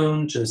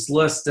soon, just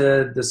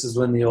listed. This is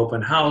when the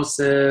open house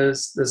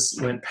is. This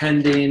went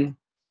pending.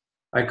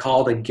 I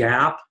called a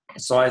gap.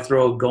 So I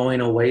throw a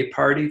going away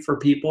party for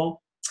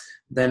people.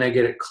 Then I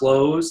get it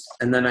closed.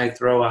 And then I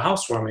throw a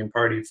housewarming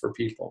party for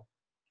people.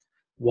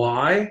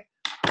 Why?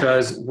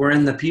 Because we're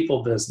in the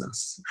people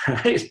business,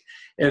 right?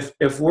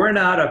 If we're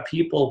not a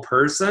people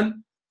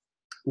person,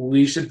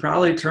 we should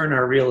probably turn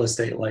our real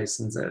estate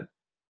license in,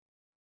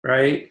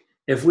 right?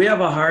 If we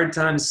have a hard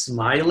time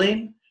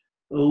smiling,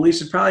 we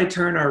should probably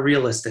turn our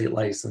real estate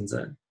license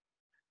in.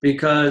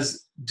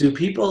 Because do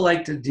people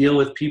like to deal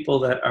with people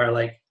that are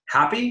like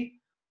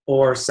happy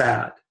or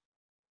sad?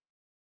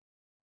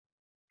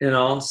 You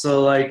know,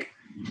 so like,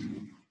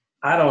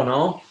 I don't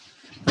know.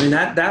 I mean,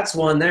 that's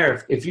one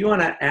there. If you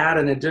want to add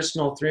an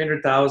additional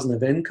 $300,000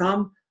 of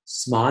income,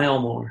 smile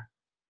more.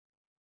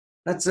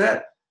 That's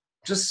it.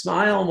 Just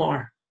smile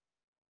more.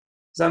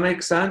 Does that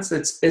make sense?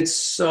 It's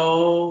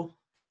so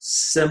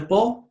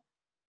simple,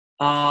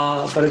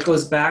 but it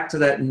goes back to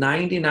that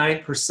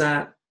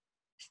 99%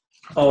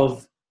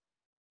 of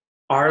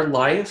our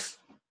life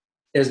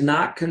is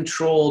not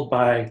controlled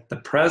by the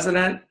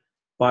president,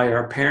 by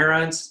our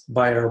parents,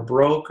 by our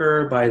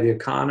broker, by the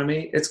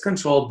economy. It's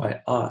controlled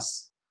by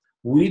us.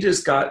 We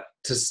just got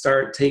to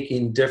start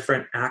taking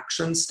different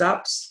action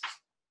steps.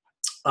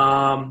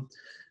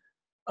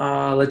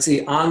 Let's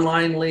see,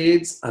 online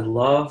leads. I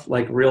love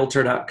like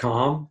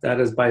realtor.com. That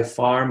is by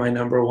far my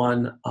number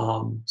one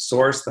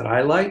source that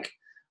I like.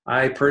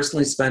 I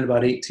personally spend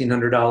about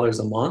 $1,800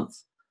 a month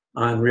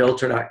on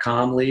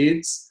realtor.com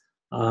leads.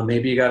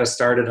 Maybe you got to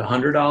start at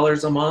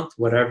 $100 a month,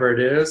 whatever it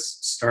is,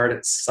 start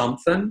at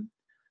something.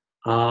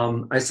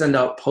 I send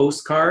out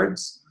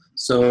postcards.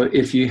 So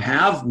if you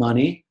have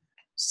money,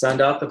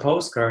 send out the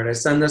postcard. I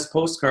send this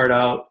postcard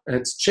out.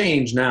 It's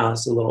changed now.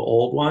 It's a little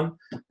old one,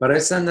 but I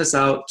send this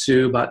out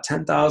to about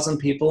 10,000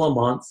 people a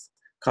month.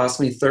 Costs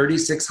me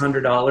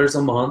 $3,600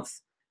 a month,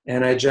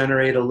 and I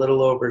generate a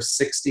little over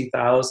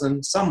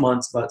 60,000. Some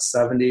months about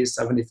 70,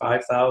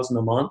 75,000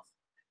 a month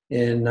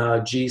in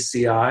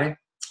GCI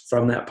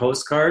from that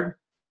postcard.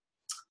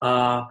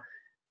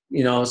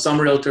 You know, some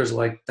realtors are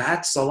like,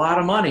 that's a lot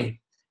of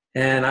money.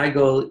 And I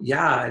go,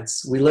 yeah,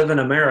 we live in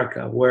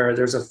America where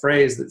there's a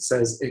phrase that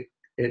says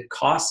it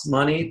costs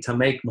money to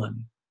make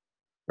money,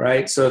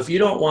 right? So if you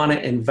don't want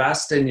to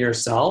invest in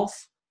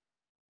yourself,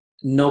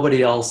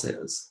 nobody else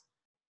is.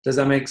 Does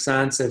that make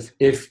sense?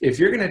 If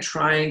you're going to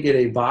try and get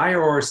a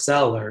buyer or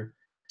seller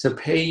to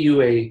pay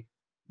you a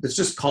let's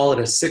just call it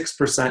a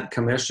 6%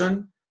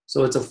 commission.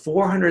 So it's a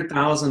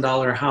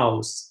 $400,000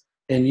 house,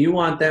 and you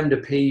want them to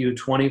pay you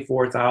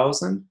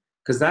 $24,000,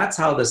 because that's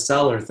how the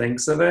seller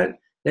thinks of it.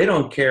 They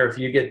don't care if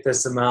you get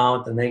this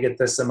amount and they get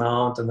this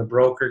amount and the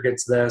broker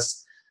gets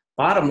this.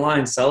 Bottom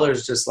line,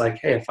 seller's just like,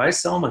 hey, if I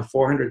sell my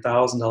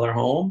 $400,000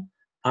 home,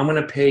 I'm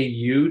going to pay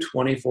you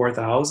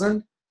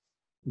 $24,000.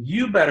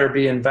 You better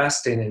be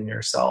investing in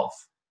yourself,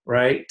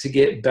 right? To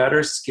get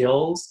better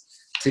skills,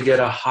 to get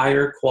a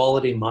higher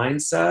quality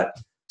mindset,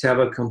 to have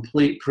a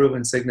complete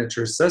proven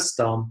signature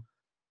system.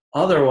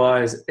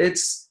 Otherwise,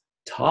 it's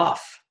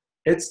tough.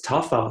 It's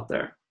tough out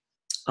there.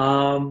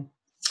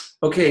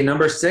 Okay,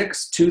 number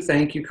 6, 2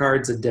 thank you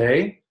cards a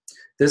day.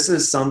 This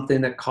is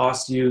something that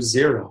costs you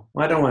zero.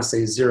 Well, I don't want to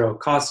say zero. It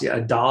costs you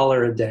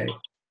 $1 a day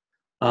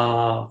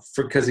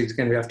because he's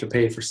going to have to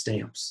pay for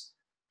stamps.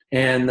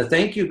 And the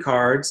thank you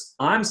cards,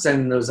 I'm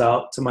sending those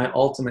out to my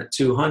ultimate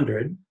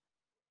 200.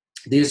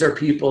 These are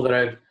people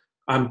that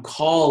I'm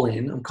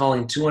calling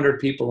 200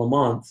 people a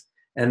month,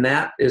 and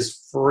that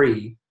is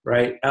free,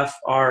 right?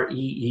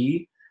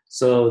 FREE.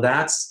 So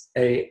that's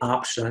a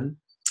option.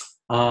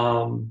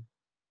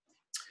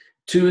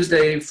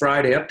 Tuesday,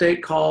 Friday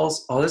update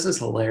calls. Oh, this is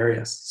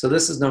hilarious. So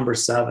this is number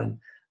 7.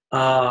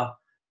 I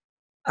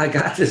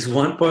got this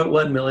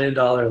 $1.1 million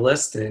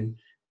listing,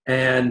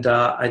 and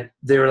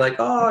they were like,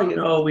 oh, you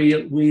know,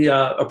 we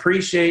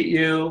appreciate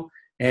you,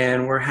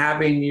 and we're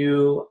having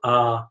you,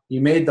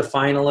 you made the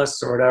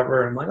finalists or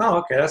whatever. I'm like, oh,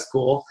 okay, that's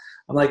cool.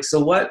 I'm like,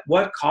 so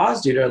what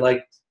caused you to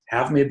like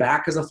have me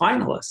back as a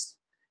finalist?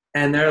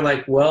 And they're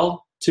like,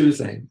 well, 2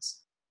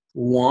 things.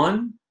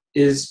 One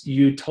is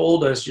you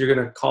told us you're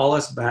going to call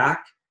us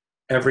back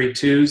every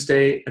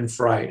Tuesday and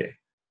Friday.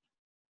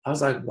 I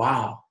was like,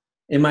 wow.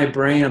 In my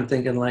brain, I'm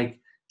thinking like,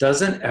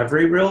 doesn't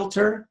every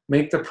realtor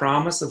make the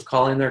promise of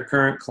calling their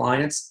current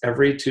clients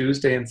every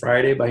Tuesday and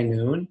Friday by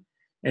noon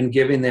and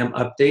giving them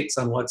updates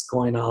on what's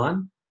going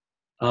on?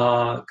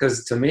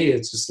 Because to me,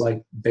 it's just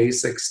like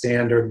basic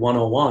standard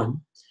 101.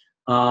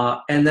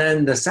 And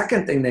then the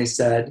second thing they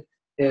said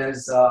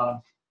is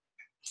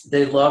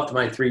they loved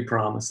my 3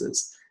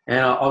 promises. And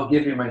I'll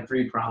give you my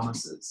 3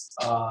 promises.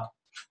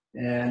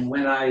 And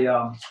when I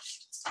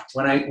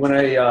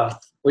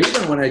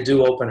even when I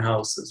do open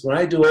houses,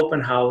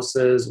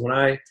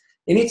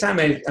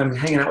 anytime I'm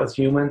hanging out with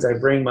humans, I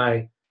bring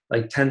my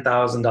like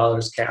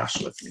 $10,000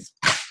 cash with me.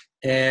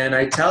 And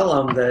I tell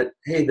them that,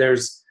 hey,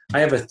 I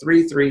have a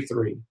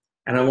 333,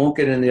 and I won't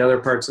get into the other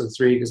parts of the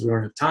 3 because we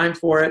don't have time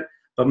for it.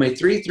 But my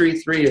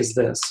 333 is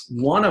this.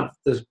 One of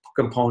the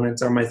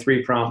components are my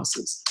 3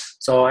 promises.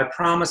 So I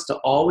promise to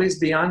always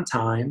be on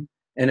time,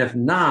 and if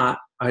not,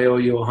 I owe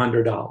you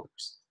 $100.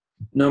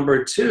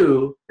 Number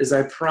 2 is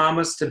I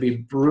promise to be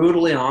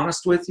brutally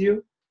honest with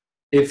you.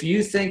 If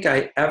you think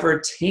I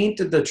ever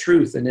tainted the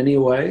truth in any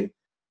way,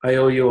 I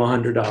owe you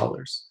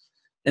 $100.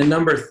 And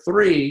number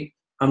 3,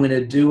 I'm going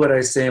to do what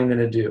I say I'm going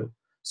to do.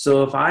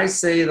 So if I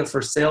say the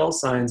for sale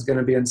sign is going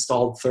to be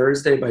installed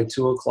Thursday by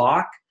 2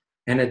 o'clock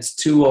and it's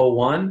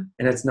 2:01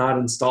 and it's not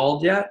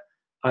installed yet,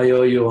 I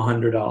owe you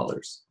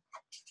 $100.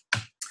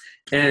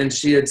 And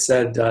she had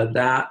said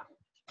that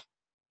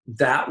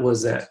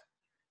was it.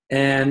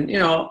 And, you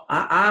know,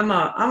 I'm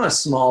a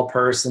small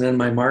person in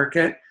my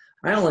market.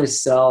 I only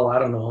sell,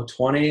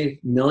 20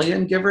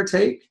 million, give or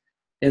take,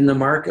 in the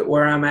market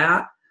where I'm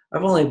at.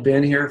 I've only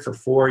been here for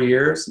 4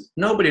 years.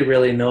 Nobody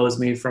really knows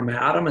me from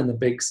Adam in the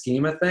big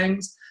scheme of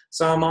things.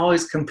 So I'm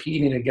always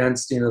competing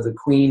against, the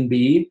queen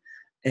bee.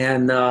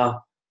 And,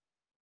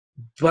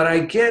 but I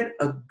get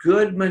a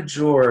good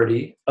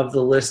majority of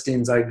the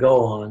listings I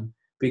go on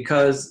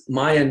because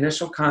my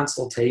initial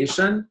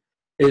consultation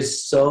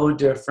is so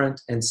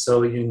different and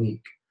so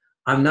unique.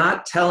 I'm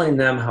not telling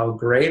them how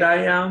great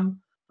I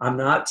am. I'm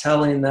not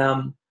telling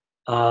them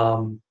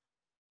all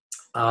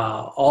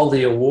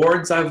the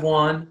awards I've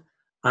won.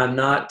 I'm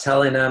not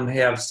telling them,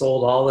 hey, I've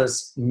sold all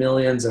this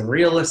millions in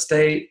real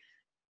estate.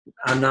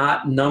 I'm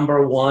not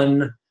number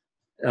 1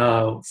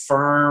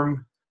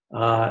 firm.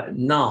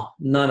 No,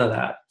 none of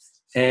that.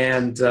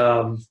 And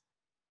all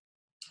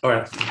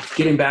right,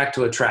 getting back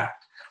to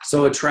Attract.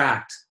 So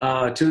Attract,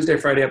 Tuesday,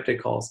 Friday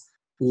update calls.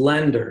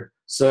 Lender.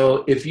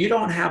 So if you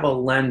don't have a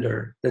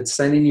lender that's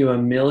sending you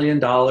 $1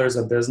 million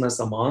of business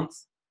a month,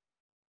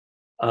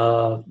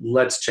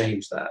 let's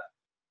change that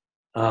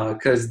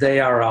because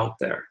they are out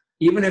there.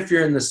 Even if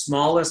you're in the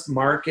smallest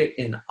market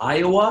in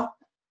Iowa,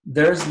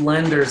 there's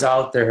lenders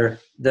out there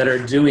that are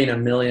doing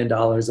 $1 million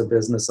of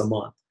business a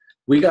month.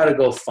 We got to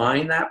go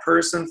find that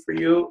person for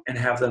you and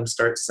have them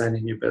start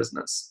sending you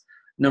business.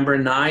 Number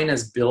 9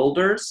 is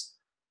builders.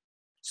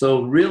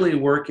 So really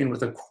working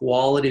with a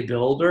quality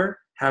builder,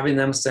 having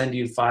them send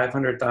you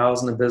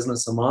 $500,000 of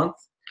business a month.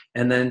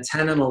 And then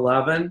 10 and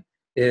 11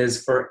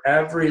 is for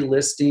every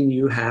listing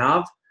you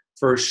have,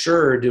 for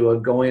sure do a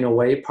going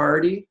away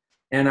party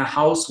and a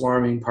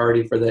housewarming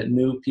party for the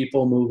new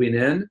people moving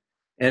in.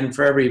 And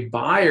for every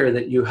buyer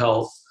that you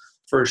help,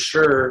 for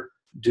sure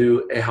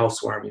do a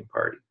housewarming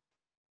party.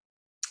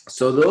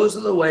 So those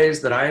are the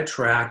ways that I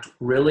attract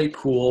really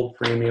cool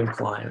premium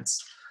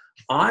clients.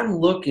 I'm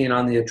looking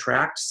on the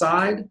attract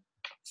side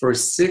for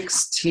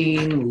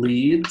 16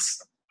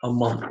 leads a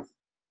month.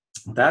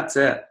 That's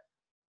it.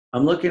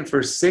 I'm looking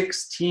for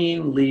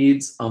 16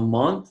 leads a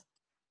month.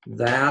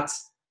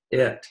 That's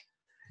it.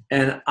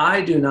 And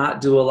I do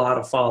not do a lot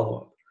of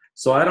follow-up.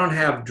 So I don't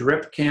have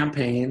drip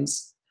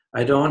campaigns.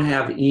 I don't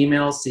have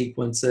email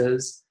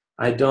sequences.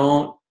 I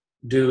don't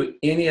do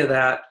any of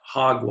that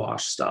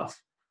hogwash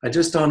stuff. I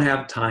just don't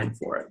have time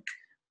for it.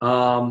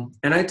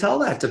 And I tell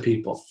that to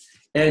people.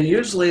 And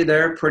usually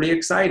they're pretty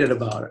excited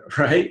about it,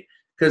 right?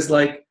 Because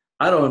like,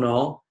 I don't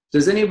know,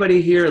 does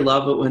anybody here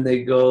love it when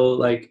they go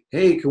like,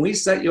 hey, can we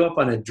set you up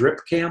on a drip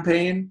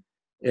campaign?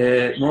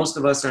 Most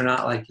of us are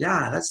not like,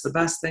 yeah, that's the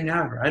best thing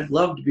ever. I'd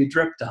love to be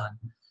dripped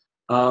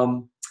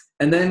on.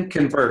 And then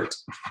convert.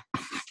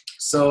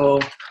 So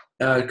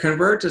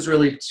convert is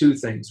really two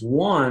things.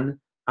 One,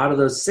 out of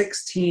those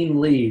 16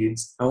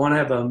 leads, I want to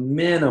have a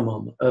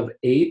minimum of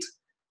 8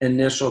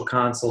 initial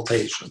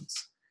consultations.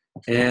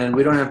 And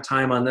we don't have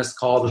time on this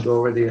call to go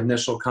over the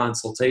initial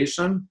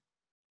consultation,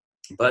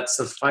 but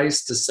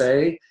suffice to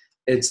say,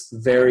 it's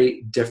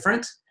very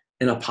different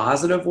in a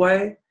positive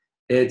way.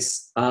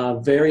 It's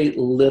very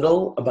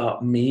little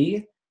about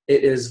me.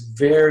 It is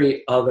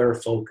very other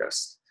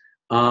focused.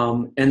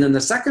 And then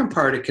the second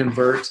part of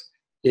convert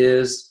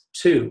is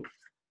 2.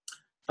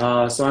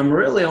 So I'm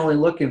really only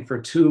looking for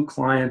 2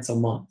 clients a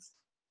month.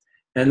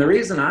 And the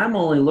reason I'm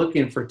only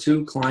looking for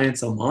 2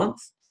 clients a month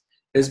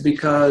is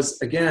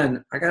because,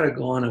 again, I got to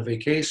go on a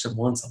vacation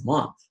once a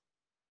month,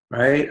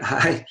 right?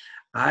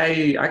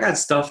 I got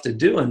stuff to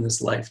do in this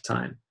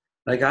lifetime.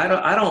 Like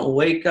I don't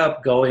wake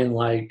up going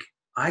like,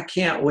 I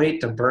can't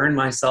wait to burn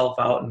myself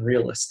out in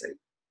real estate.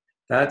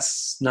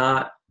 That's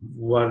not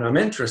what I'm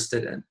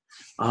interested in.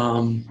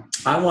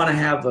 I want to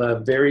have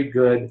a very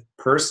good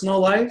personal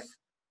life.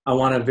 I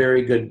want a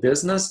very good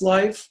business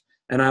life,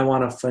 and I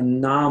want a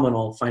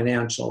phenomenal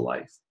financial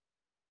life,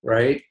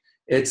 right?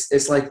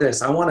 It's like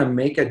this. I want to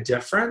make a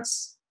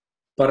difference,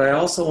 but I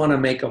also want to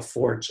make a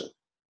fortune.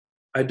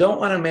 I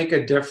don't want to make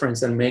a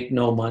difference and make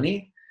no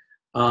money.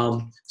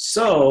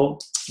 So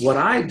what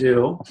I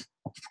do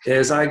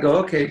is I go,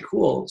 okay,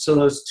 cool. So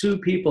those 2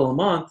 people a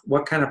month,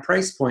 what kind of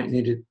price point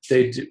do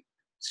they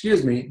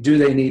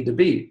need to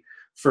be?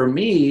 For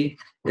me,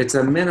 it's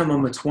a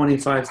minimum of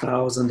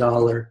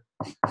 $25,000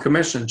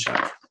 commission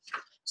check.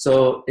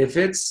 So if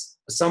it's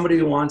somebody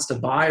who wants to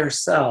buy or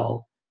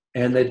sell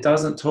and it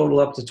doesn't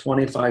total up to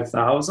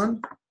 $25,000,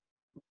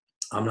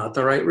 I'm not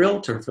the right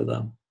realtor for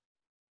them,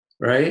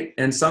 right?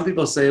 And some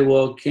people say,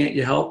 well, can't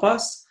you help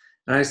us?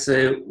 And I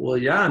say, well,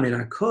 yeah, I mean,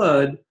 I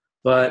could,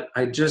 but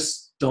I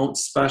just don't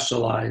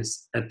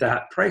specialize at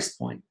that price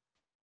point.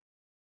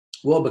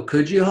 Well, but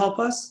could you help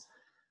us?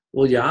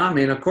 Well, yeah, I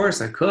mean, of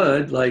course I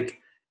could. Like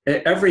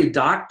every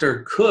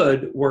doctor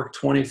could work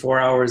 24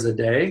 hours a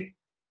day.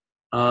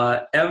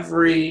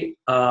 Every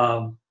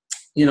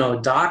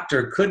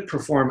doctor could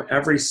perform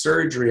every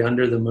surgery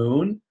under the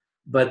moon,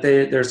 but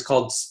there's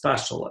called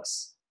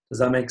specialists. Does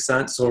that make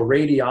sense? So a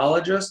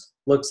radiologist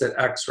looks at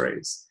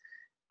x-rays.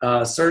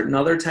 A certain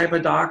other type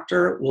of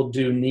doctor will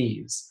do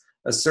knees.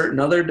 A certain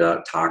other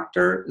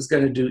doctor is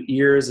going to do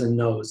ears and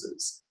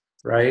noses,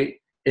 right?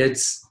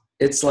 It's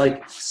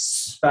like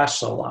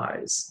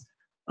specialize.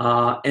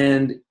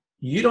 And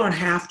you don't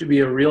have to be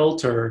a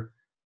realtor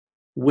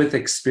with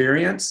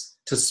experience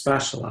to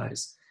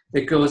specialize.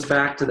 It goes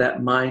back to that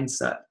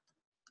mindset.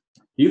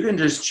 You can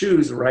just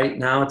choose right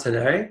now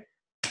today,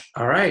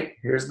 all right,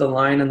 here's the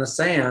line in the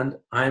sand.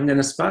 I'm going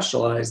to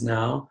specialize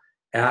now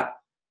at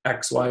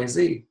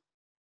XYZ.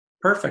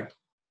 Perfect.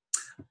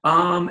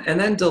 And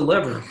then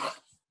deliver.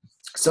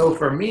 So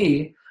for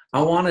me,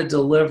 I want to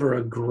deliver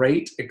a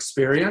great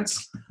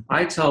experience.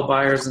 I tell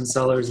buyers and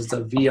sellers it's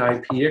a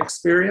VIP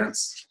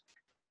experience.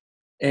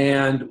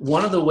 And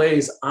one of the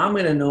ways I'm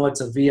going to know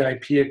it's a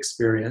VIP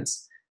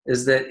experience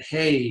is that,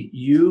 hey,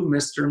 you,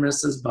 Mr. and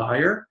Mrs.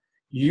 Buyer,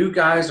 you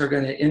guys are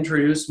going to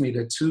introduce me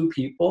to 2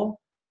 people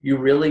you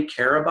really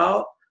care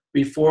about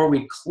before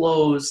we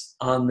close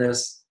on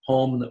this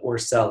home that we're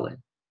selling,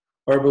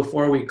 or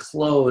before we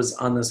close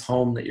on this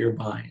home that you're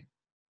buying.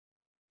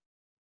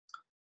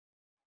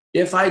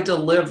 If I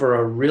deliver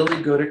a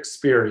really good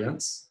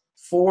experience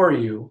for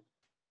you,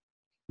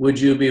 would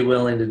you be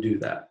willing to do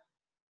that?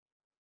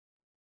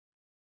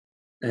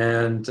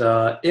 And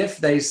if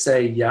they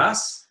say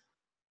yes,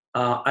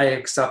 I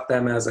accept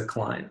them as a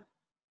client.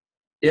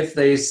 If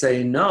they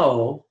say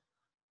no,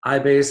 I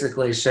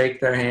basically shake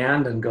their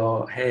hand and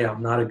go, hey,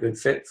 I'm not a good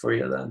fit for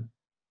you then.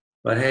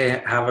 But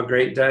hey, have a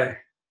great day.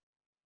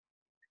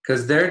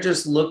 Because they're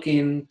just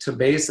looking to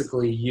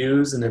basically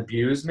use and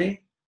abuse me,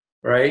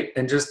 right?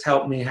 And just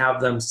help me have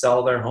them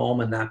sell their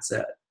home, and that's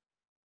it.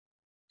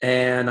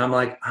 And I'm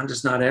like, I'm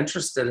just not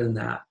interested in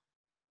that,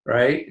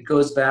 right? It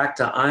goes back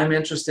to I'm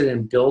interested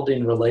in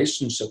building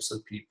relationships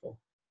with people,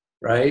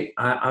 right?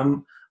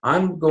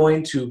 I'm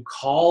going to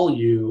call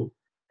you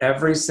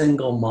every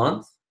single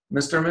month,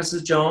 Mr. and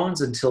Mrs.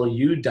 Jones, until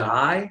you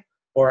die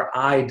or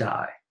I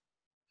die.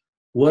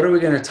 What are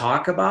we going to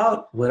talk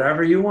about?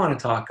 Whatever you want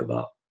to talk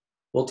about.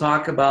 We'll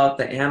talk about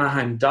the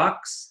Anaheim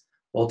Ducks.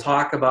 We'll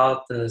talk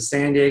about the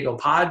San Diego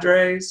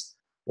Padres.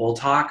 We'll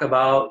talk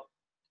about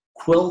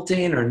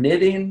quilting or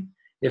knitting.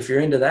 If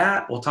you're into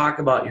that, we'll talk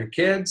about your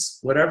kids,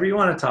 whatever you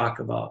want to talk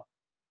about.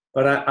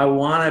 But I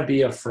want to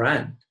be a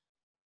friend.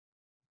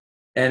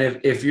 And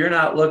if you're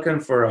not looking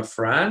for a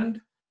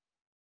friend,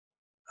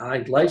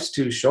 like, life's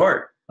too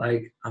short.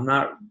 Like, I'm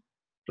not,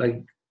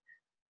 like,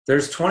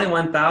 there's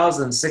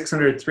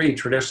 21,603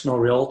 traditional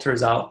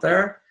realtors out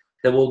there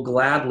that will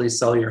gladly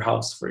sell your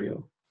house for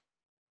you.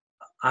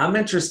 I'm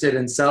interested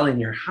in selling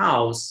your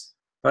house,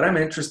 but I'm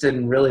interested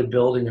in really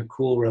building a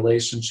cool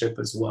relationship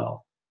as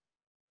well.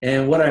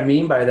 And what I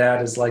mean by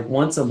that is, like,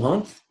 once a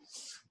month,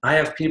 I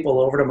have people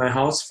over to my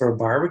house for a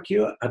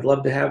barbecue. I'd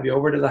love to have you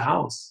over to the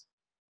house.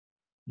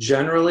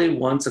 Generally,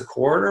 once a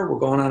quarter, we're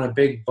going on a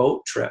big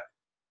boat trip.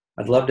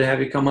 I'd love to have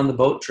you come on the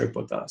boat trip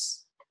with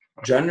us.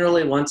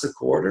 Generally, once a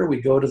quarter,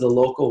 we go to the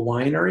local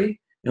winery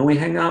and we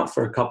hang out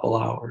for a couple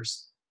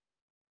hours.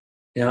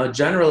 You know,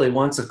 generally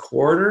once a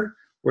quarter,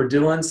 we're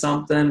doing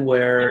something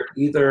where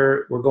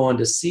either we're going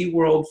to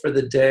SeaWorld for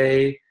the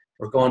day,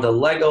 we're going to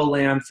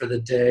Legoland for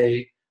the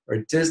day, or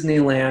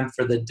Disneyland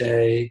for the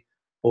day,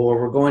 or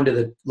we're going to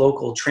the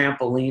local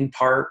trampoline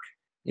park,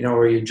 you know,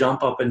 where you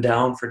jump up and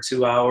down for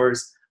 2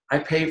 hours. I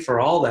pay for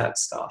all that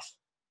stuff.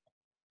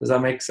 Does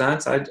that make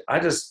sense? I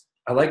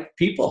like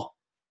people.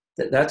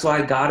 That's why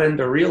I got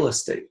into real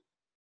estate.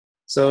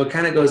 So it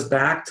kind of goes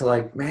back to,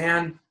 like,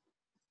 man,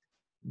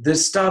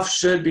 this stuff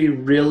should be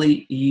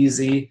really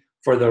easy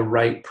for the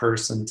right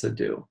person to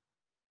do.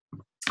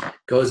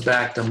 Goes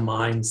back to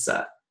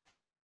mindset.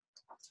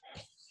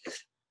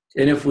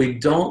 And if we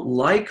don't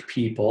like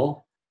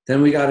people,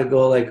 then we got to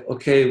go, like,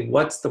 okay,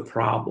 what's the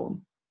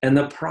problem? And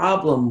the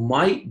problem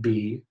might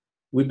be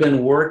we've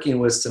been working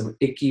with some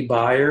icky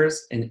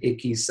buyers and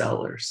icky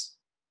sellers.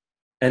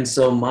 And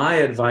so my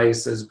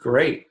advice is,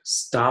 great,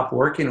 stop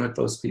working with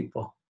those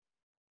people.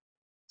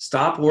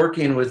 Stop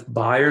working with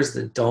buyers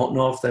that don't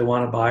know if they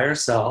want to buy or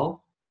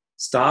sell.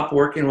 Stop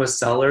working with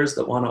sellers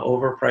that want to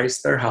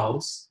overprice their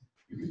house.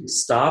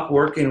 Stop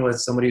working with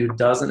somebody who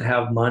doesn't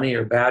have money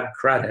or bad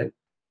credit.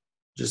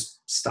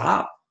 Just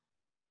stop.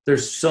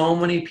 There's so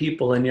many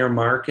people in your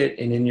market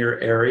and in your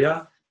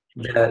area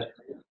that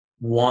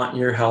want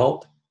your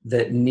help,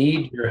 that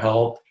need your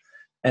help,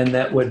 and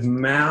that would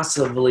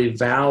massively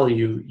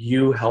value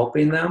you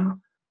helping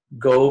them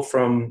go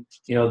from,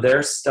 you know,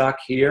 they're stuck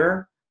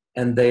here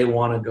and they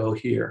want to go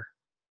here.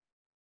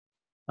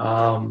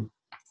 So,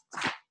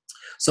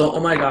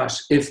 oh my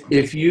gosh,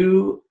 if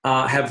you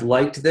have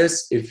liked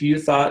this, if you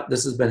thought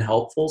this has been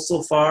helpful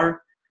so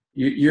far,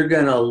 you're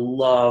going to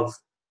love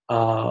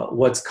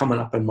what's coming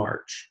up in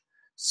March.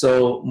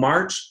 So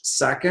March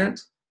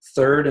 2nd,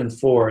 3rd, and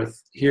 4th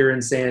here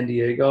in San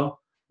Diego,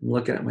 I'm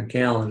looking at my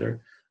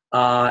calendar,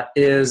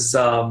 is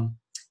an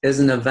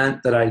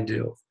event that I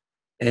do.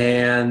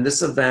 And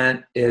this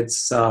event,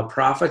 it's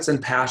Profits and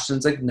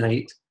Passions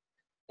Ignite.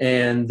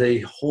 And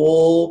the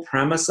whole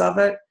premise of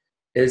it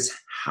is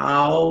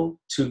how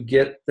to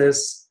get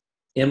this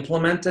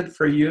implemented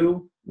for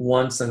you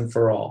once and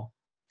for all.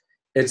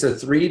 It's a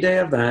 3-day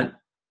event.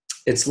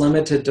 It's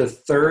limited to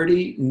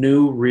 30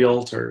 new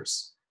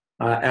realtors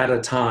at a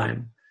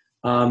time.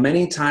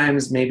 Many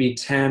times, maybe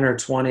 10 or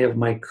 20 of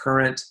my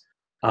current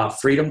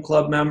Freedom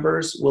Club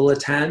members will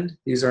attend.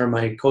 These are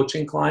my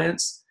coaching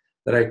clients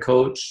that I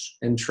coach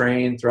and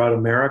train throughout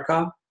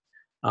America.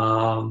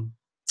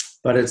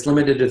 But it's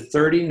limited to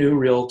 30 new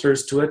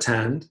realtors to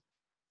attend.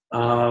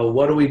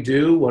 What do we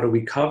do? What do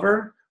we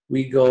cover?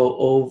 We go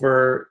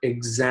over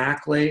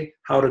exactly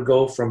how to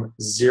go from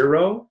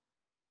 0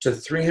 to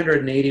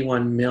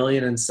 381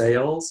 million in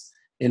sales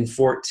in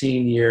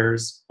 14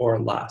 years or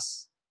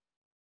less.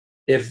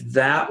 If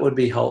that would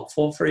be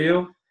helpful for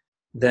you,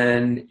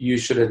 then you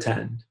should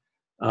attend.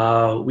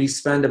 We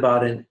spend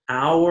about an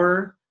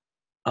hour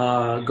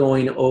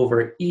going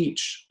over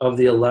each of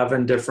the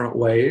 11 different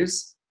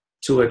ways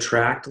to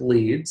attract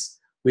leads.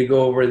 We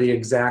go over the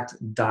exact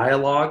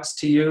dialogues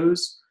to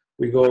use.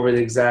 We go over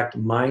the exact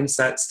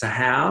mindsets to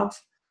have.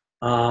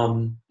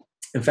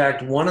 In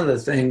fact, one of the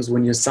things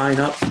when you sign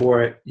up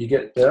for it, you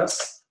get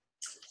this.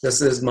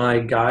 This is my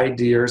guide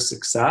to your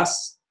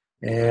success,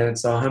 and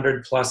it's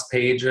 100 plus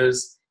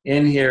pages.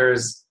 In here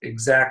is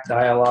exact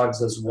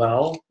dialogues as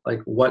well,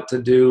 like what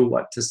to do,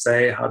 what to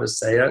say, how to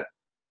say it.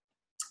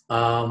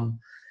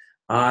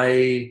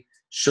 I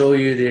show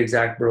you the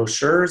exact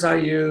brochures I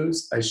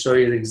use. I show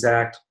you the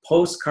exact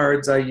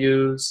postcards I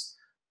use.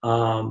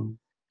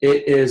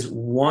 It is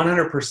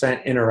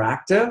 100%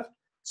 interactive.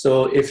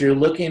 So if you're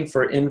looking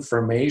for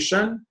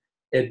information,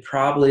 it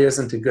probably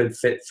isn't a good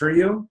fit for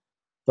you.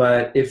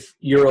 But if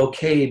you're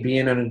okay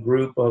being in a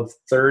group of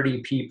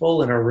 30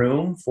 people in a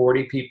room,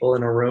 40 people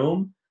in a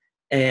room,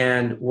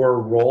 and we're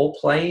role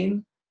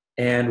playing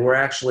and we're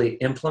actually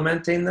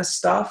implementing this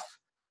stuff,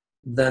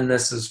 then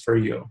this is for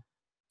you,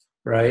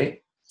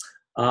 right?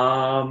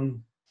 Gosh,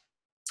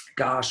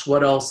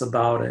 what else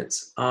about it?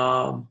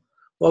 Well,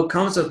 it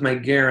comes with my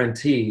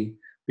guarantee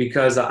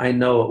because I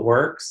know it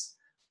works.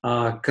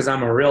 because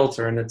I'm a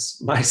realtor and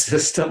it's my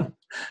system.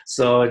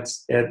 So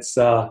it's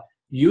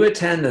you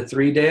attend the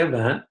 3-day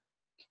event.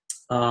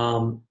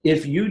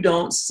 If you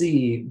don't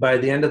see by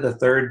the end of the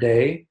 3rd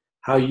day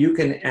how you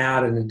can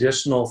add an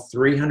additional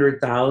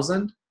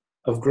 300,000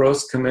 of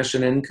gross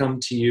commission income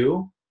to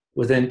you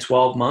within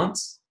 12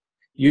 months,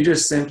 you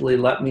just simply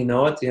let me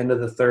know at the end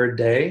of the 3rd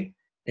day,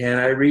 and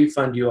I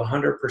refund you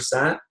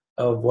 100%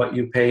 of what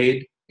you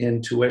paid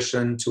in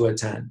tuition to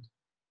attend.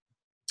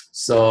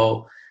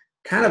 So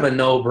kind of a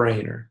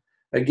no-brainer.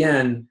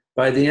 Again,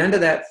 by the end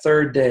of that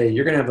 3rd day,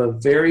 you're going to have a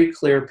very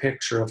clear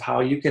picture of how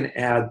you can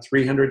add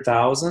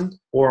 300,000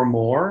 or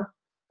more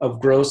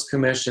of gross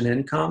commission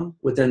income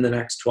within the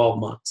next 12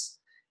 months.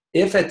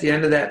 If at the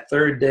end of that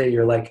 3rd day,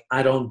 you're like,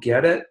 I don't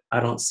get it,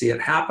 I don't see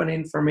it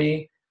happening for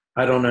me,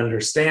 I don't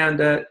understand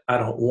it, I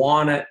don't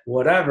want it,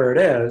 whatever it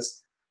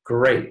is,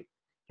 great.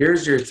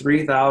 Here's your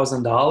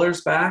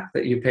 $3,000 back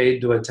that you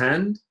paid to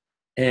attend,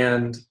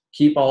 and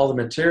keep all the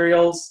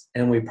materials,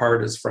 and we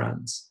part as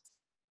friends.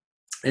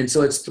 And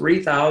so it's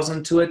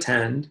 $3,000 to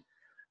attend.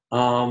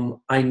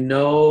 I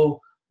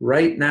know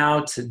right now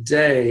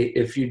today,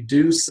 if you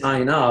do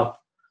sign up,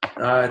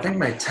 I think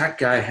my tech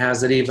guy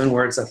has it even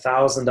where it's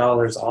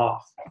 $1,000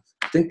 off.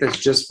 I think that's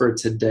just for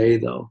today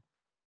though.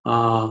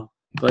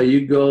 But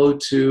you go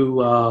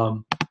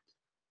to,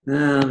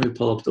 let me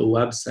pull up the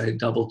website,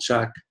 double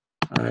check.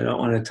 I don't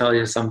want to tell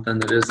you something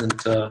that isn't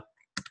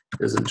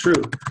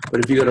true.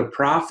 But if you go to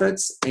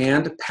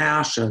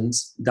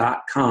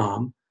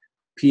profitsandpassions.com,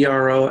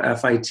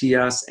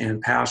 PROFITS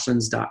and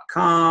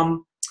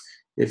passions.com.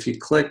 If you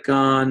click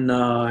on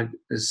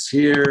this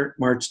here,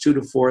 March 2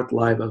 to 4th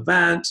live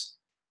event.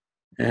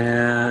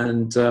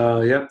 And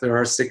yep, there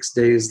are 6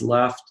 days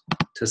left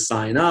to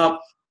sign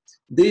up.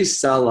 These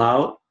sell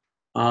out.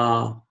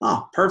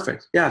 Oh,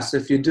 perfect. Yes,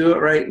 if you do it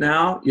right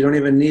now, you don't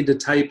even need to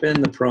type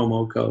in the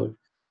promo code.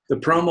 The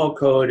promo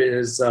code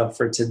is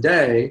for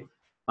today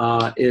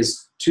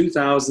is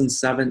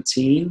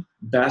 2017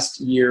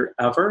 best year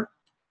ever.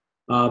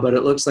 But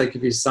it looks like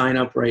if you sign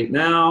up right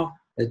now,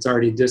 it's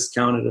already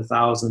discounted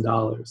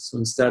 $1,000. So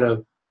instead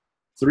of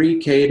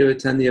 $3K to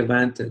attend the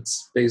event,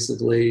 it's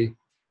basically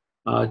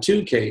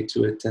 $2K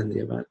to attend the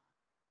event.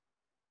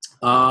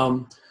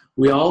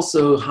 We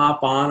also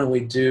hop on and we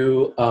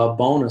do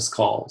bonus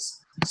calls.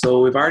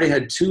 So we've already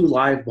had 2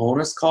 live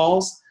bonus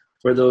calls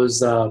for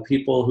those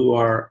people who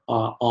are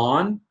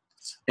on.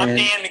 I'm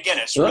Dan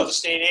McGinnis, real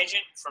estate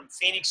agent from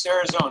Phoenix,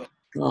 Arizona.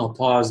 I'll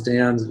pause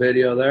Dan's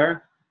video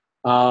there.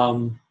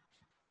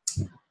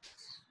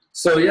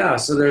 So yeah,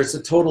 so there's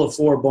a total of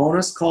 4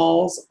 bonus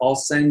calls. I'll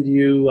send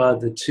you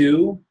the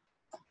 2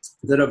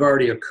 that have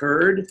already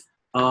occurred.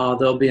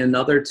 There'll be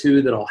another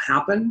 2 that'll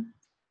happen.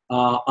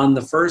 On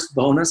the first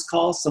bonus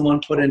call,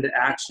 someone put into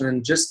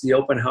action just the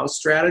open house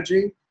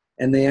strategy,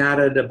 and they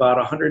added about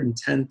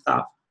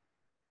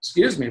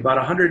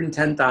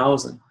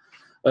 110,000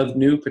 of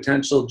new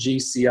potential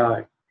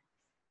GCI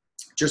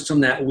just from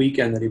that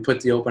weekend that he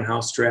put the open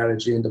house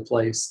strategy into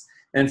place.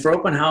 And for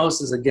open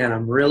houses, again,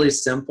 I'm really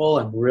simple,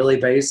 I'm really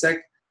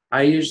basic.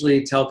 I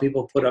usually tell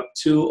people put up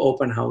 2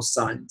 open house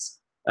signs.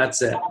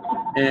 That's it.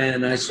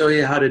 And I show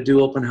you how to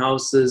do open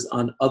houses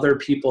on other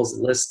people's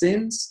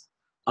listings.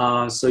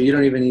 So you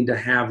don't even need to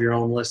have your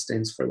own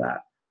listings for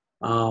that.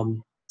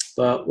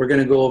 But we're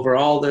going to go over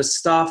all this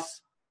stuff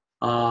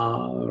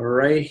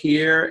right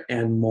here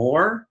and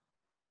more.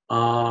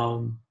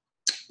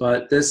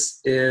 But this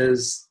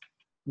is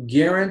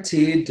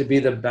guaranteed to be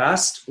the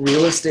best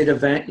real estate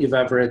event you've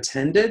ever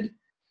attended.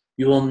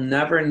 You will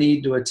never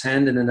need to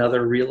attend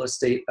another real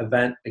estate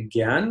event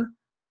again.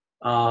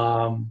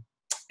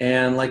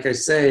 And like I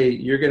say,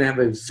 you're going to have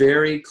a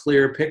very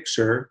clear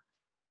picture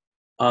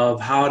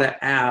of how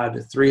to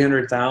add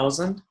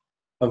 300,000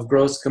 of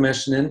gross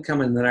commission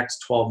income in the next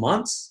 12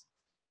 months.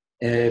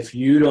 If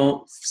you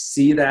don't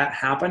see that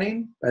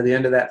happening by the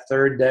end of that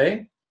 3rd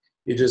day,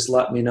 you just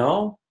let me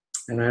know,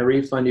 and I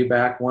refund you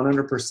back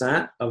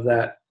 100% of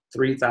that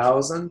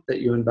 $3,000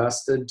 that you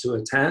invested to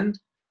attend.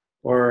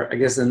 Or I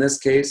guess in this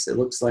case, it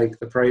looks like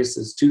the price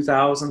is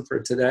 $2,000 for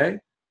today.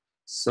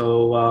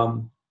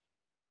 So,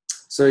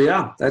 so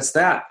yeah, that's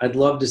that. I'd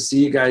love to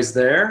see you guys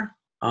there.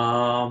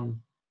 I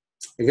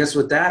guess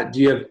with that,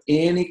 do you have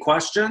any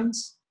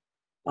questions?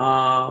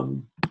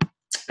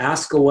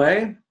 Ask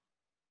away.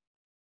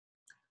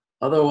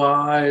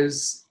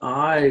 Otherwise,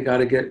 I got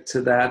to get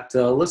to that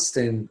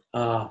listing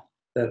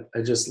that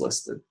I just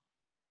listed.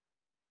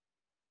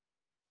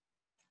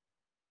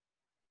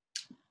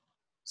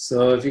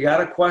 So if you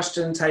got a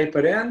question, type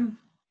it in.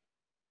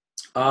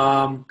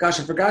 Gosh,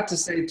 I forgot to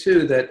say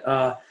too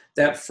that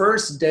that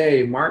first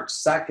day, March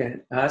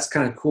 2nd, that's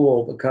kind of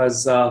cool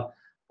because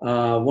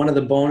one of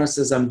the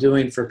bonuses I'm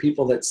doing for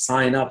people that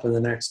sign up in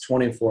the next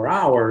 24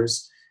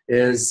 hours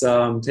is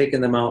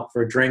taking them out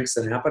for drinks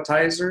and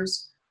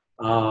appetizers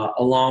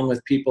along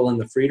with people in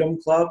the Freedom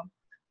Club.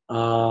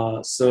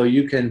 So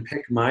you can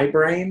pick my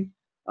brain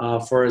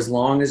for as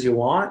long as you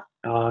want.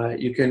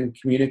 You can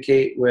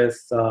communicate with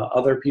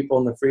other people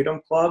in the Freedom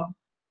Club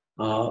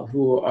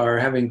who are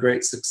having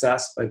great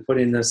success by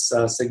putting this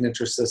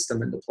signature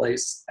system into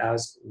place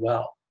as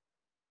well.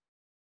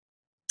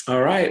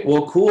 All right,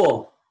 well,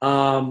 cool.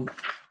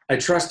 I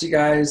trust you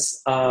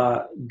guys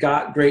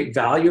got great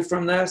value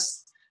from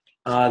this,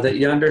 that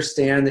you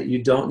understand that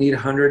you don't need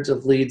hundreds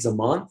of leads a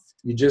month.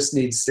 You just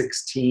need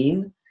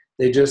 16.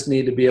 They just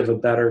need to be of a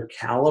better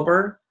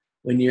caliber.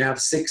 When you have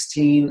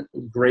 16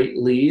 great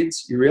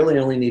leads, you really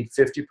only need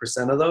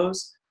 50% of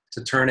those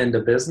to turn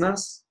into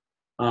business,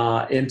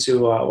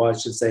 into, well, I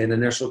should say, an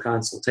initial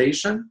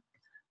consultation.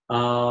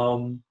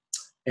 Really,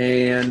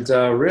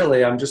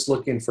 I'm just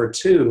looking for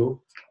 2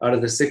 out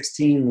of the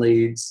 16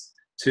 leads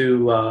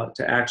to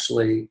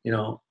actually,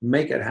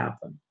 make it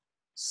happen.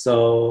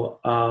 So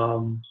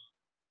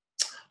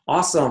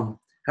awesome.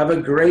 Have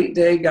a great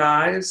day,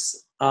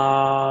 guys.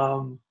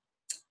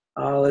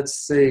 Let's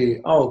see.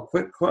 Oh,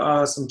 quick,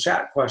 some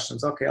chat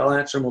questions. Okay, I'll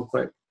answer them real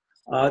quick.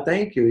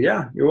 Thank you.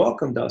 Yeah, you're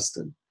welcome,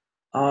 Dustin.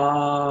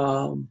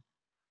 Gulf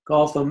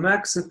of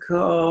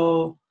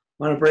Mexico.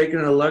 Want to break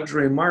into the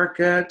luxury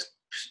market?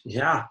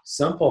 Yeah,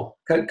 simple.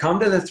 Come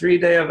to the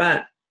 3-day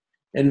event.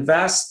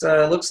 Invest,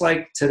 looks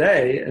like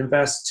today,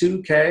 invest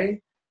 $2K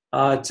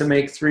to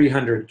make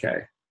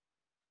 $300K.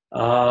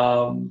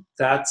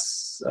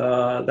 That's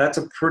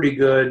a pretty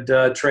good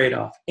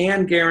trade-off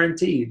and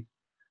guaranteed.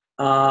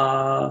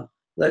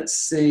 Let's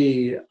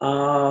see.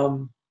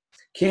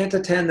 Can't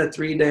attend the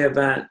 3-day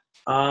event.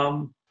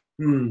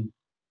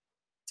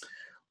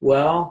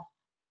 Well,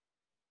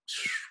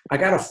 I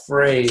got a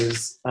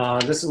phrase.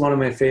 This is one of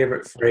my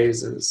favorite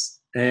phrases.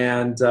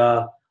 And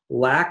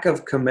lack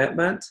of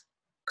commitment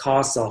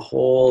costs a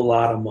whole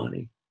lot of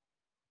money.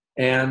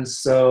 And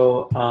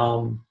so,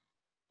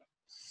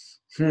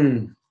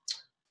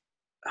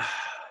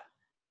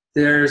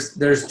 there's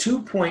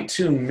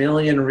 2.2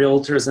 million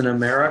realtors in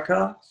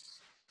America.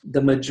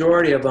 The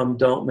majority of them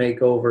don't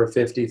make over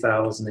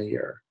 $50,000 a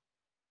year.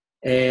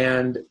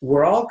 And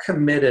we're all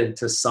committed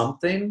to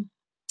something.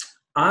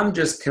 I'm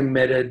just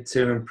committed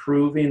to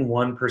improving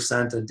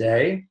 1% a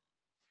day.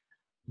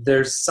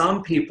 There's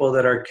some people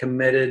that are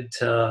committed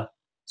to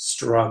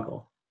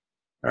struggle,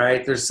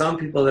 right? There's some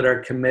people that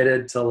are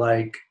committed to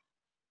like,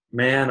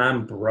 man,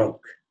 I'm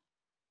broke.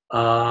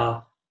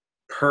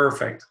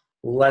 Perfect.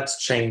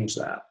 Let's change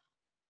that.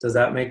 Does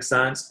that make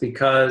sense?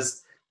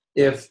 Because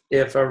if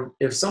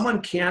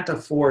someone can't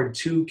afford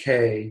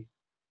 $2K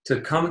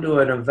to come to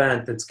an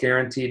event that's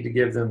guaranteed to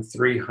give them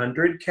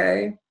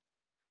 $300K,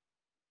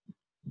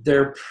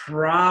 they're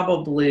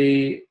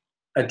probably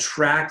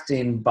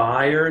attracting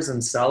buyers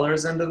and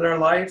sellers into their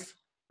life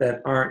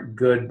that aren't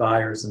good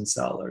buyers and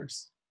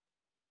sellers.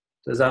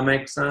 Does that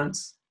make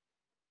sense?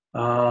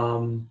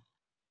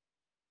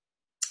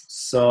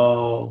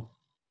 So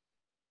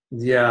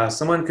yeah,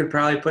 someone could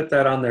probably put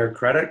that on their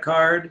credit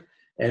card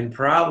and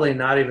probably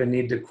not even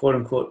need to quote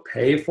unquote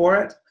pay for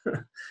it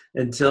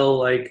until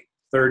like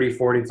 30,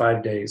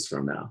 45 days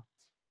from now.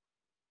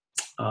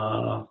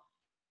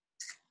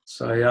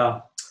 So yeah.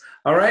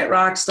 All right,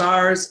 rock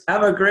stars.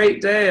 Have a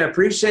great day. I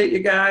appreciate you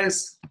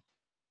guys.